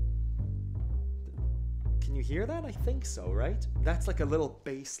 Can you hear that? I think so, right? That's like a little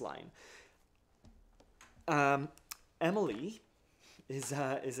bass line. Emily is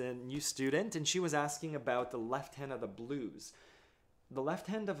a new student, and she was asking about the left hand of the blues. The left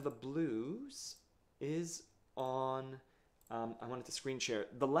hand of the blues is on... I wanted to screen share.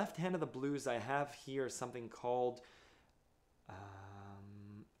 The left hand of the blues I have here is something called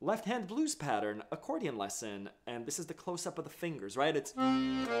left hand blues pattern, accordion lesson, and this is the close-up of the fingers, right? It's...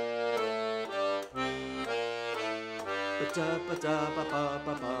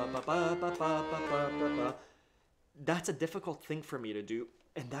 That's a difficult thing for me to do,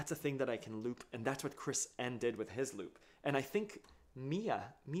 and that's a thing that I can loop, and that's what Chris N did with his loop. And I think, Mia,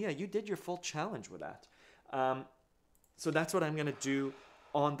 you did your full challenge with that. So that's what I'm going to do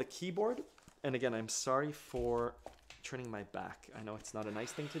on the keyboard. And again, I'm sorry for turning my back. I know it's not a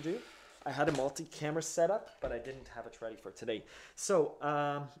nice thing to do. I had a multi-camera setup, but I didn't have it ready for today. So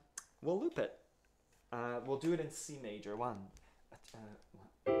we'll loop it. We'll do it in C major. One.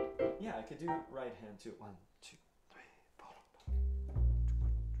 Yeah, I could do right hand too. 1, 2, 3, 4.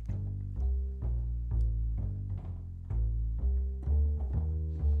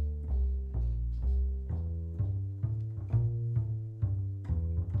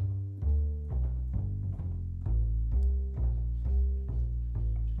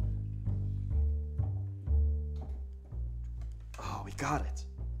 Oh, we got it.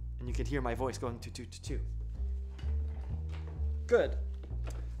 And you can hear my voice going 2, 2, 2, 2. Good.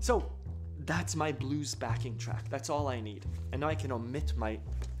 So that's my blues backing track. That's all I need. And now I can omit my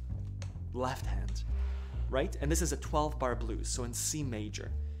left hand, right? And this is a 12-bar blues, so in C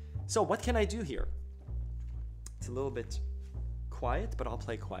major. So what can I do here? It's a little bit quiet, but I'll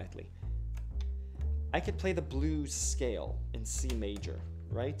play quietly. I could play the blues scale in C major,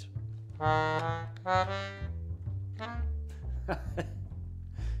 right?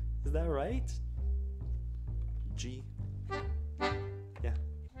 Is that right? G. Yeah.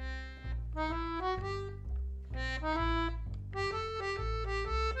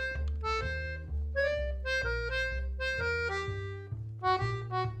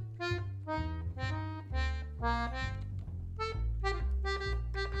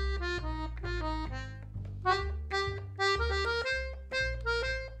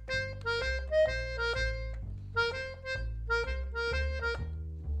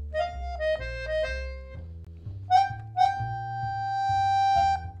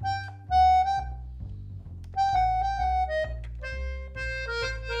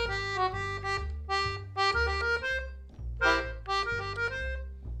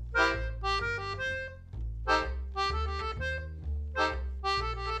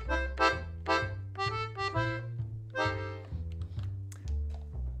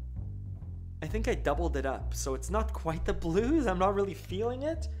 I think I doubled it up, so it's not quite the blues. I'm not really feeling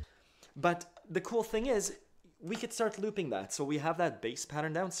it. But the cool thing is, we could start looping that. So we have that bass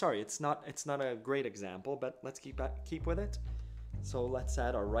pattern down. Sorry, it's not a great example, but let's keep with it. So let's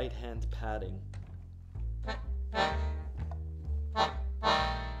add our right hand padding.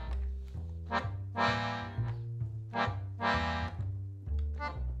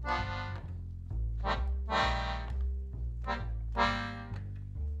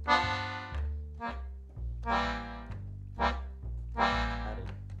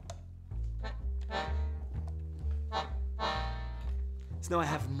 So now I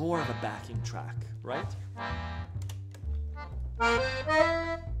have more of a backing track, right?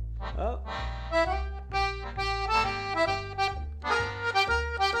 Oh.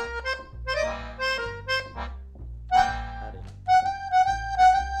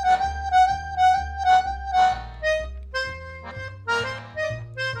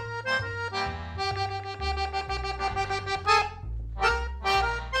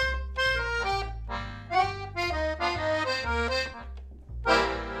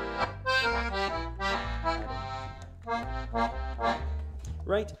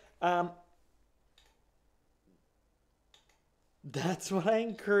 Right? That's what I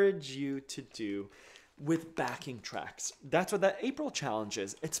encourage you to do with backing tracks. That's what that April challenge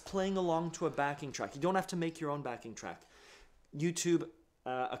is. It's playing along to a backing track. You don't have to make your own backing track. YouTube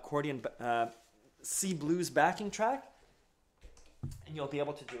accordion C blues backing track, and you'll be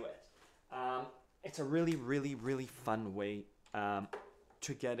able to do it. It's a really, really, really fun way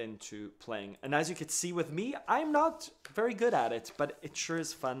to get into playing. And as you can see with me, I'm not very good at it, but it sure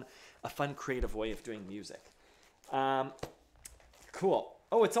is fun, a fun creative way of doing music. Cool.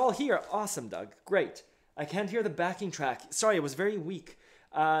 Oh, it's all here. Awesome, Doug. Great. I can't hear the backing track. Sorry, it was very weak.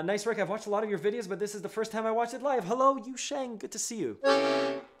 Nice work. I've watched a lot of your videos, but this is the first time I watched it live. Hello, Yu Sheng. Good to see you.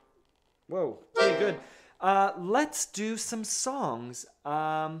 Whoa. Okay, good. Let's do some songs.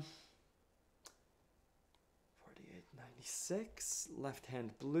 4896, Left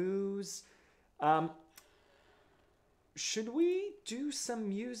Hand Blues. Should we do some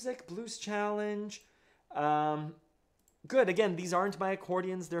music? Blues Challenge. Good. Again, these aren't my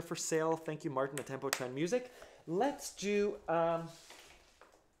accordions. They're for sale. Thank you, Martin, at Tempo Trend Music. Let's do... let's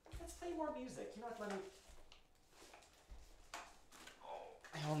play more music. You know what? Let me...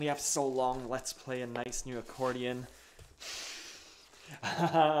 I only have so long. Let's play a nice new accordion.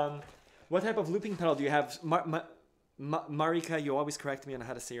 What type of looping pedal do you have? Marika, you always correct me on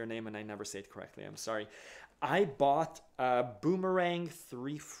how to say your name, and I never say it correctly. I'm sorry. I bought a Boomerang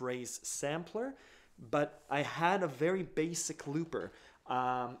 3-phrase sampler, but I had a very basic looper.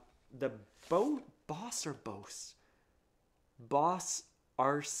 The Boss or Bose? Boss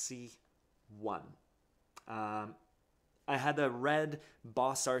RC1. I had a red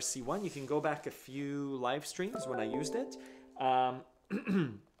Boss RC1. You can go back a few live streams when I used it. And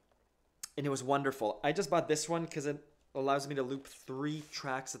it was wonderful. I just bought this one because it allows me to loop 3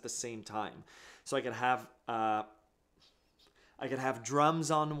 tracks at the same time. So I could have drums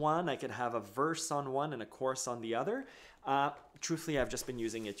on one, I could have a verse on one and a chorus on the other. Truthfully, I've just been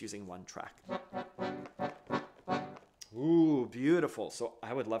using one track. Ooh, beautiful. So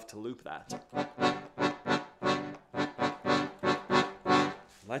I would love to loop that.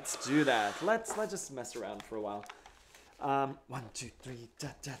 Let's do that. Let's just mess around for a while. 1, 2, 3, da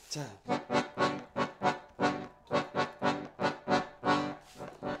da da.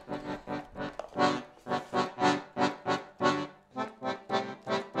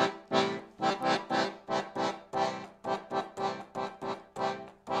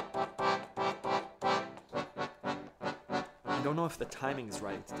 I don't know if the timing's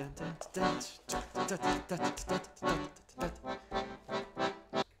right.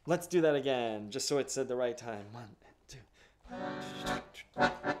 Let's do that again, just so it's at the right time. 1, 2.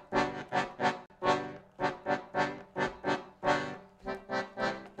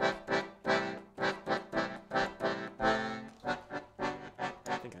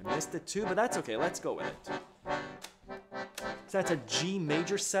 I think I missed it too, but that's okay. Let's go with it. So that's a G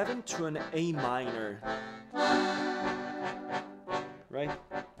major 7 to an A minor. Right?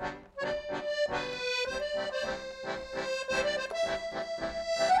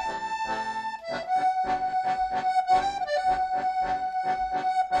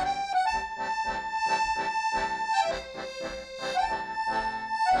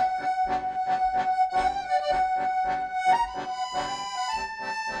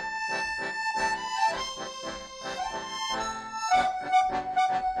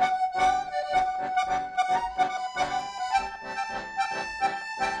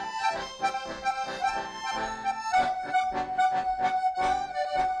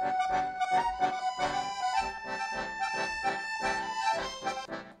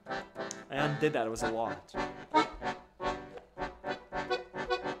 I did that, it was a lot.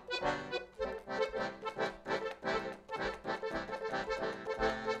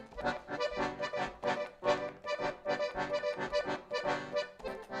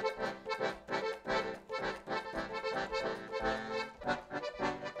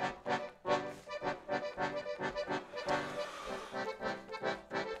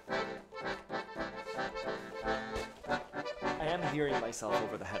 I am hearing myself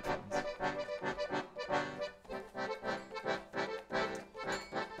over the headphones.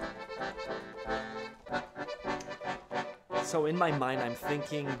 So in my mind, I'm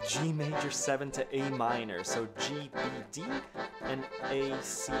thinking G major 7 to A minor. So G, B, D, and A,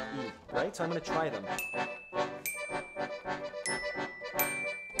 C, E, right? So I'm going to try them.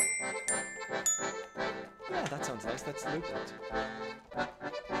 Yeah, that sounds nice. Let's loop it.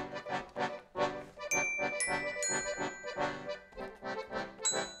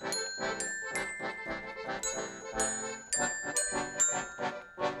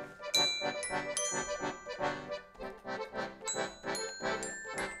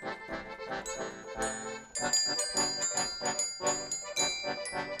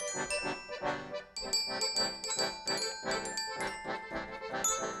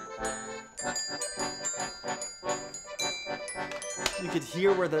 You could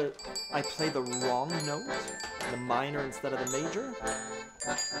hear where I play the wrong note, the minor instead of the major.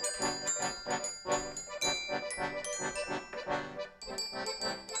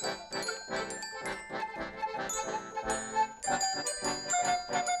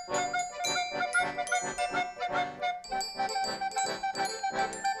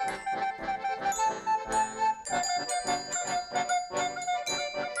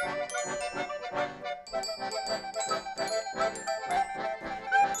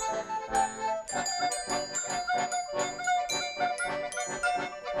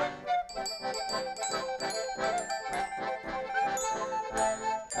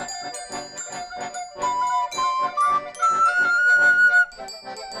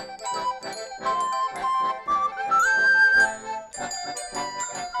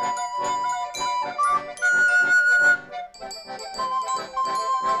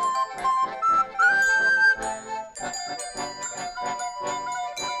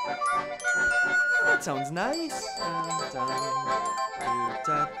 That sounds nice. Dun, dun, doo,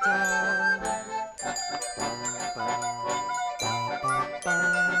 da, da. Ba, ba, ba, ba, ba.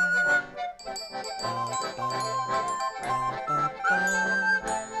 Ba, ba, ba, ba, ba.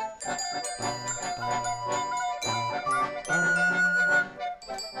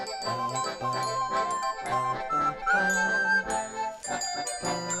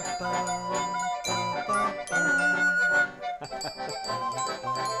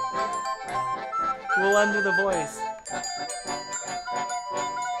 We'll undo the voice.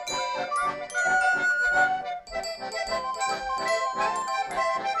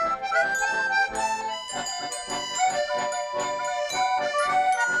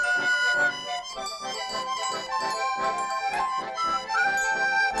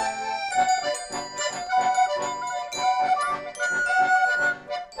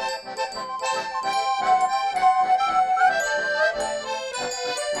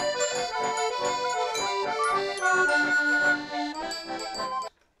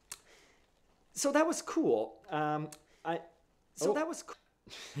 So that was cool. That was cool.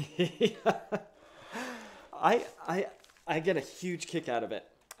 I get a huge kick out of it.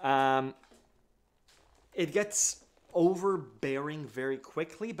 It gets overbearing very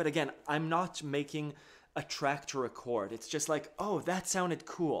quickly, but again, I'm not making a track to record. It's just like, oh, that sounded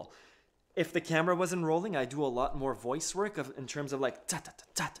cool. If the camera wasn't rolling, I do a lot more voice work in terms of like ta ta ta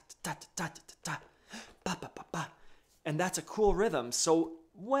ta ta ta ta ta ta ba ba ba ba, and that's a cool rhythm. So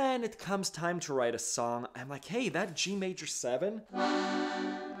when it comes time to write a song, I'm like, hey, that G major 7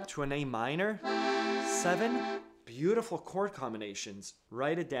 to an A minor 7, beautiful chord combinations.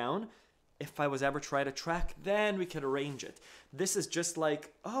 Write it down. If I was ever to write a track, then we could arrange it. This is just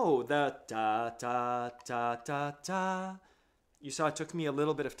like, oh, the da da da da da. You saw it took me a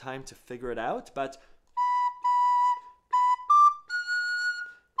little bit of time to figure it out, but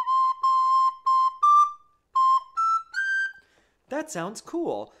that sounds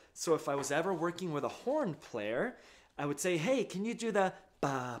cool. So if I was ever working with a horn player, I would say, hey, can you do the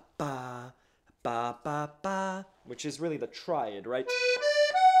ba ba ba ba ba, which is really the triad, right?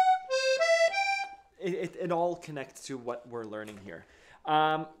 It all connects to what we're learning here.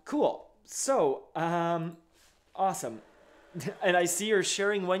 Cool. So, awesome. And I see you're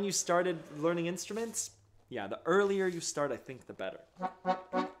sharing when you started learning instruments. Yeah, the earlier you start, I think the better.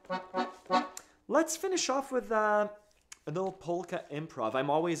 Let's finish off with a little polka improv. I'm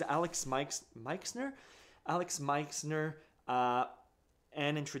always Alex Meixner. Alex Meixner,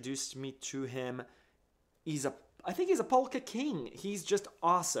 Anne introduced me to him. I think he's a polka king. He's just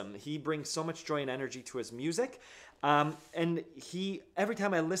awesome. He brings so much joy and energy to his music. And every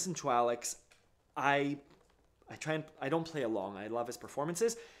time I listen to Alex, I don't play along. I love his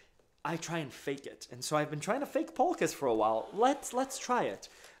performances. I try and fake it. And so I've been trying to fake polkas for a while. Let's try it.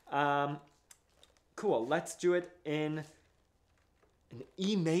 Cool. Let's do it in an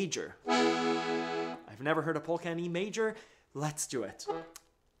E major. I've never heard a polka in E major. Let's do it.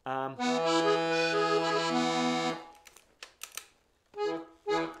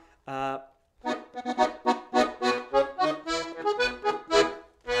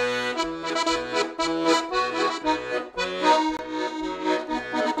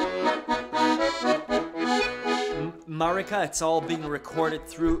 Marika, it's all being recorded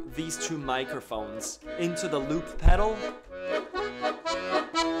through these two microphones into the loop pedal.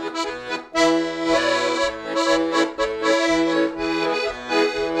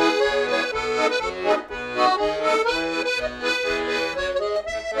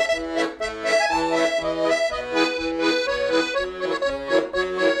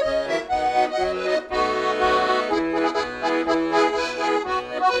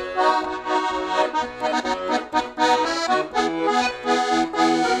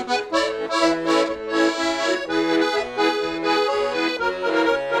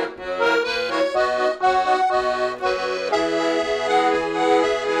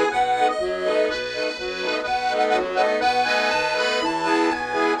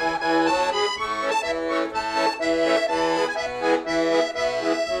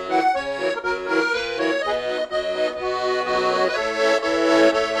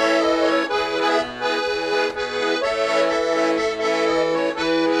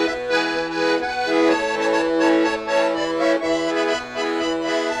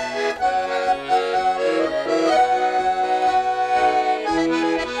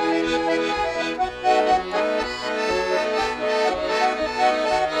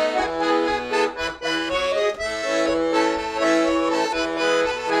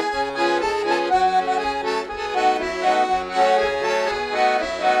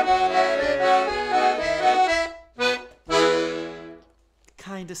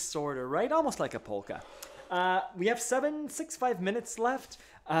 Sorta, right? Almost like a polka. We have 5 minutes left.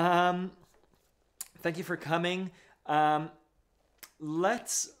 Thank you for coming. We have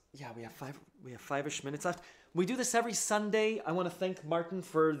 5-ish minutes left. We do this every Sunday. I want to thank Martin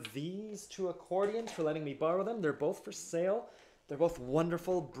for these two accordions, for letting me borrow them. They're both for sale. They're both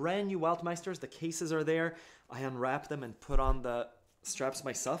wonderful, brand new Weltmeisters. The cases are there. I unwrapped them and put on the straps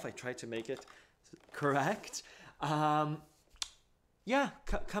myself. I tried to make it correct. Yeah,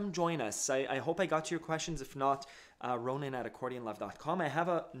 come join us. I hope I got to your questions. If not, Ronan at accordionlove.com. I have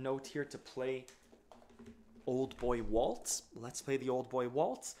a note here to play Old Boy Waltz. Let's play the Old Boy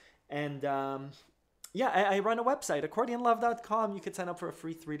Waltz. And yeah, I run a website, accordionlove.com. You could sign up for a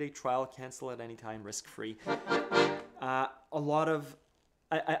free 3-day trial, cancel at any time, risk-free. I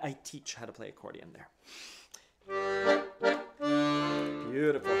teach how to play accordion there.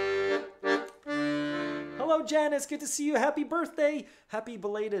 Beautiful. Hello, Janice. Good to see you. Happy birthday. Happy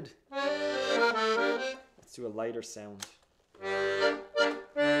belated. Let's do a lighter sound.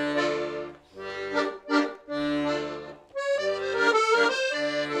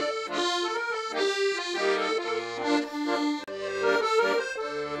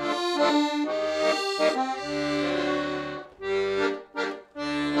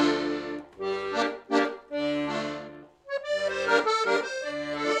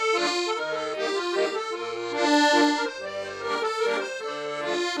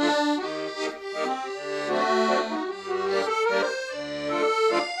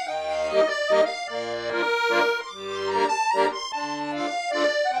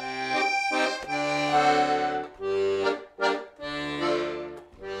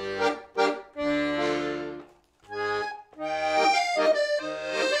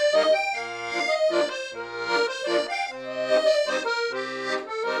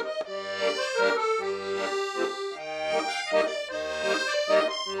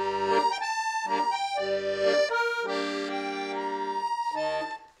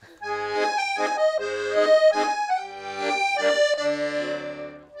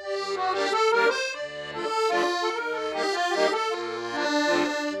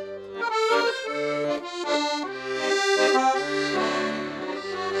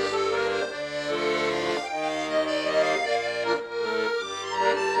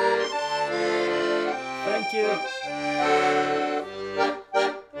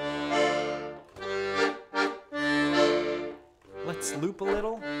 Loop a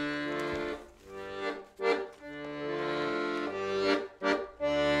little.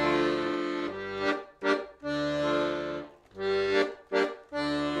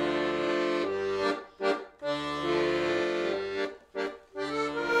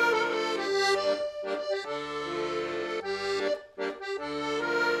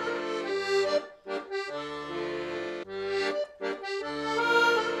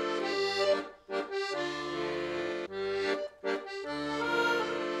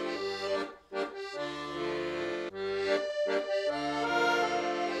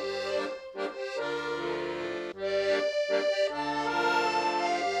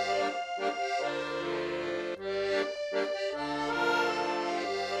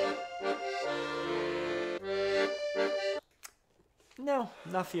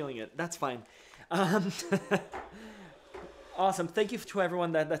 not feeling it. That's fine. Um, awesome. Thank you to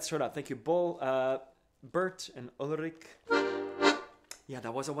everyone that showed up. Thank you, Bull, Bert, and Ulrich. Yeah,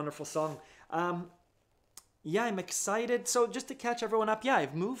 that was a wonderful song. Yeah, I'm excited. So just to catch everyone up, yeah,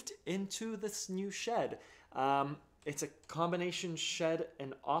 I've moved into this new shed. It's a combination shed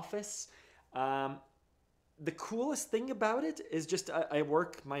and office. The coolest thing about it is just I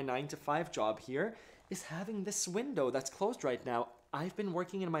work my 9-to-5 job here, is having this window that's closed right now. I've been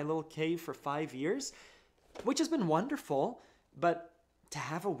working in my little cave for 5 years, which has been wonderful, but to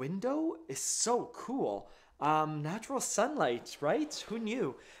have a window is so cool. Natural sunlight, right? Who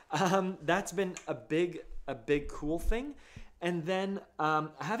knew? That's been a big cool thing. And then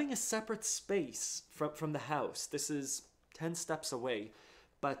having a separate space from the house. This is 10 steps away,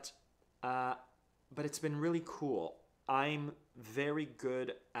 but it's been really cool. I'm very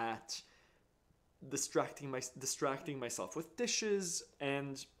good at distracting myself with dishes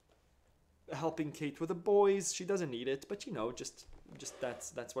and helping Kate with the boys. She doesn't need it, but you know, just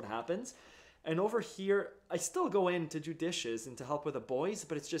that's what happens. And over here, I still go in to do dishes and to help with the boys,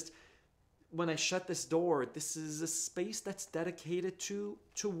 but it's just when I shut this door, this is a space that's dedicated to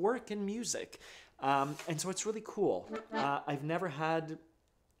work and music. And so it's really cool. I've never had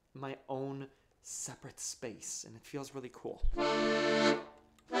my own separate space, and it feels really cool.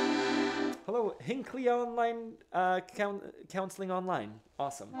 Hello, Hinkley Online, Counseling Online.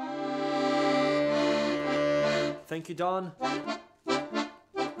 Awesome. Thank you, Dawn.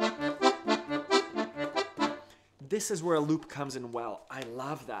 This is where a loop comes in well. I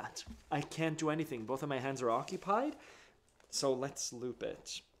love that. I can't do anything. Both of my hands are occupied. So let's loop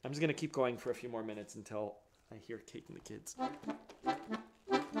it. I'm just going to keep going for a few more minutes until I hear Kate and the kids.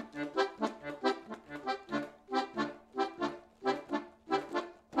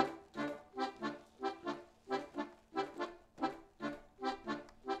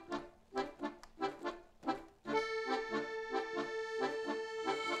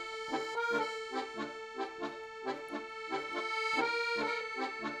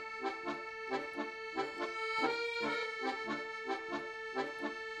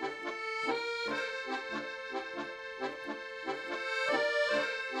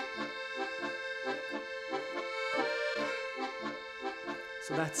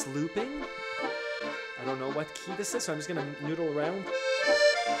 So that's looping. I don't know what key this is, so I'm just gonna noodle around.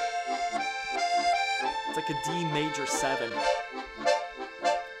 It's like a D major 7.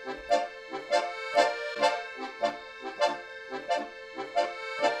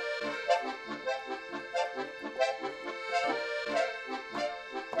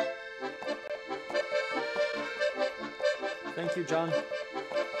 Thank you, John.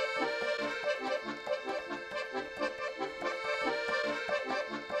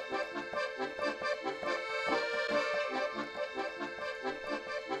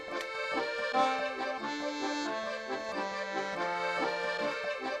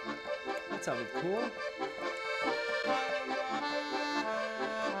 That sounded cool.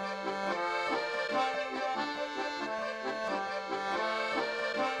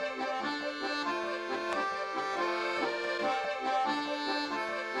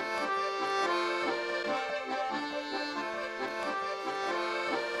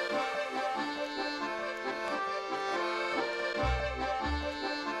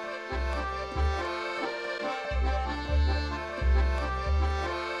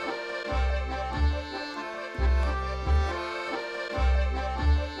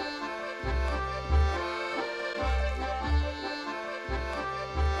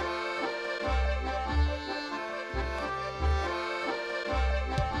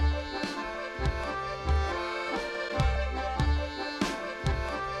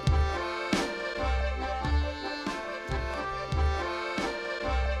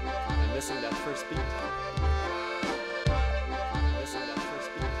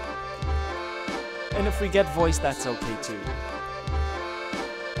 And if we get voice, that's okay too.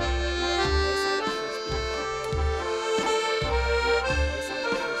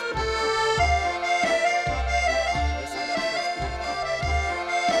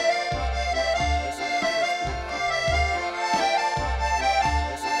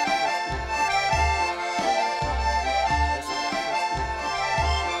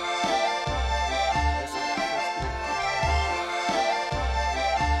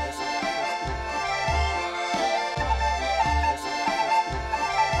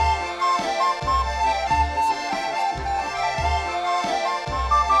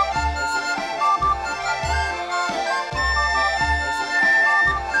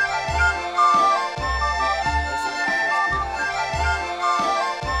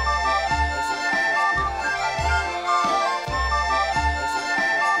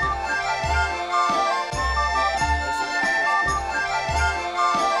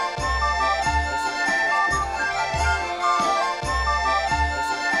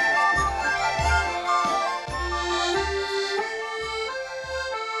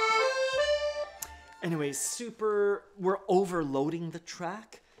 Anyways, we're overloading the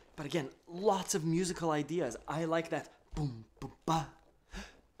track. But again, lots of musical ideas. I like that boom, boom, ba,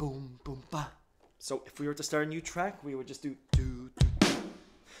 boom, boom, ba. So if we were to start a new track, we would just do do,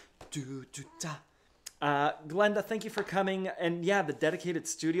 do, do, da. Glenda, thank you for coming. And yeah, the dedicated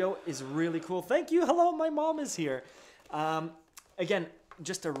studio is really cool. Thank you. Hello, my mom is here. Again,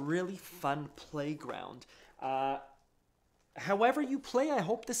 just a really fun playground. However you play, I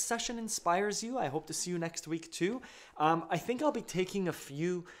hope this session inspires you. I hope to see you next week too. I think I'll be taking a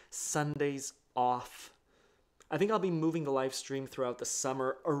few Sundays off. I think I'll be moving the live stream throughout the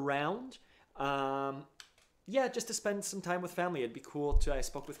summer around. Yeah, just to spend some time with family. It'd be cool to, I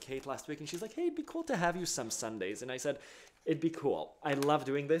spoke with Kate last week and she's like, hey, it'd be cool to have you some Sundays. And I said, it'd be cool. I love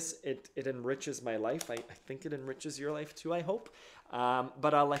doing this. It enriches my life. I think it enriches your life too, I hope.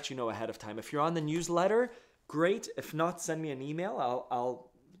 But I'll let you know ahead of time. If you're on the newsletter, great. If not, send me an email.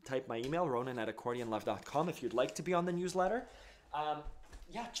 I'll type my email, ronan@accordionlove.com, if you'd like to be on the newsletter.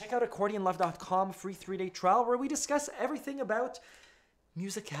 Yeah, check out accordionlove.com, free 3-day trial, where we discuss everything about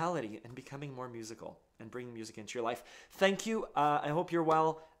musicality and becoming more musical and bringing music into your life. Thank you. I hope you're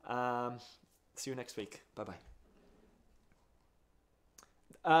well. See you next week. Bye-bye.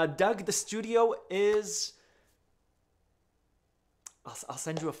 Doug, the studio is... I'll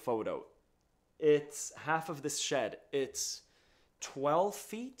send you a photo. It's half of this shed. It's 12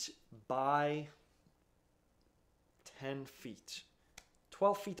 feet by 10 feet.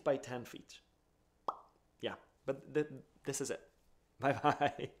 12 feet by 10 feet. Yeah, but this is it.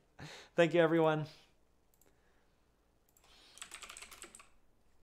 Bye-bye. Thank you, everyone.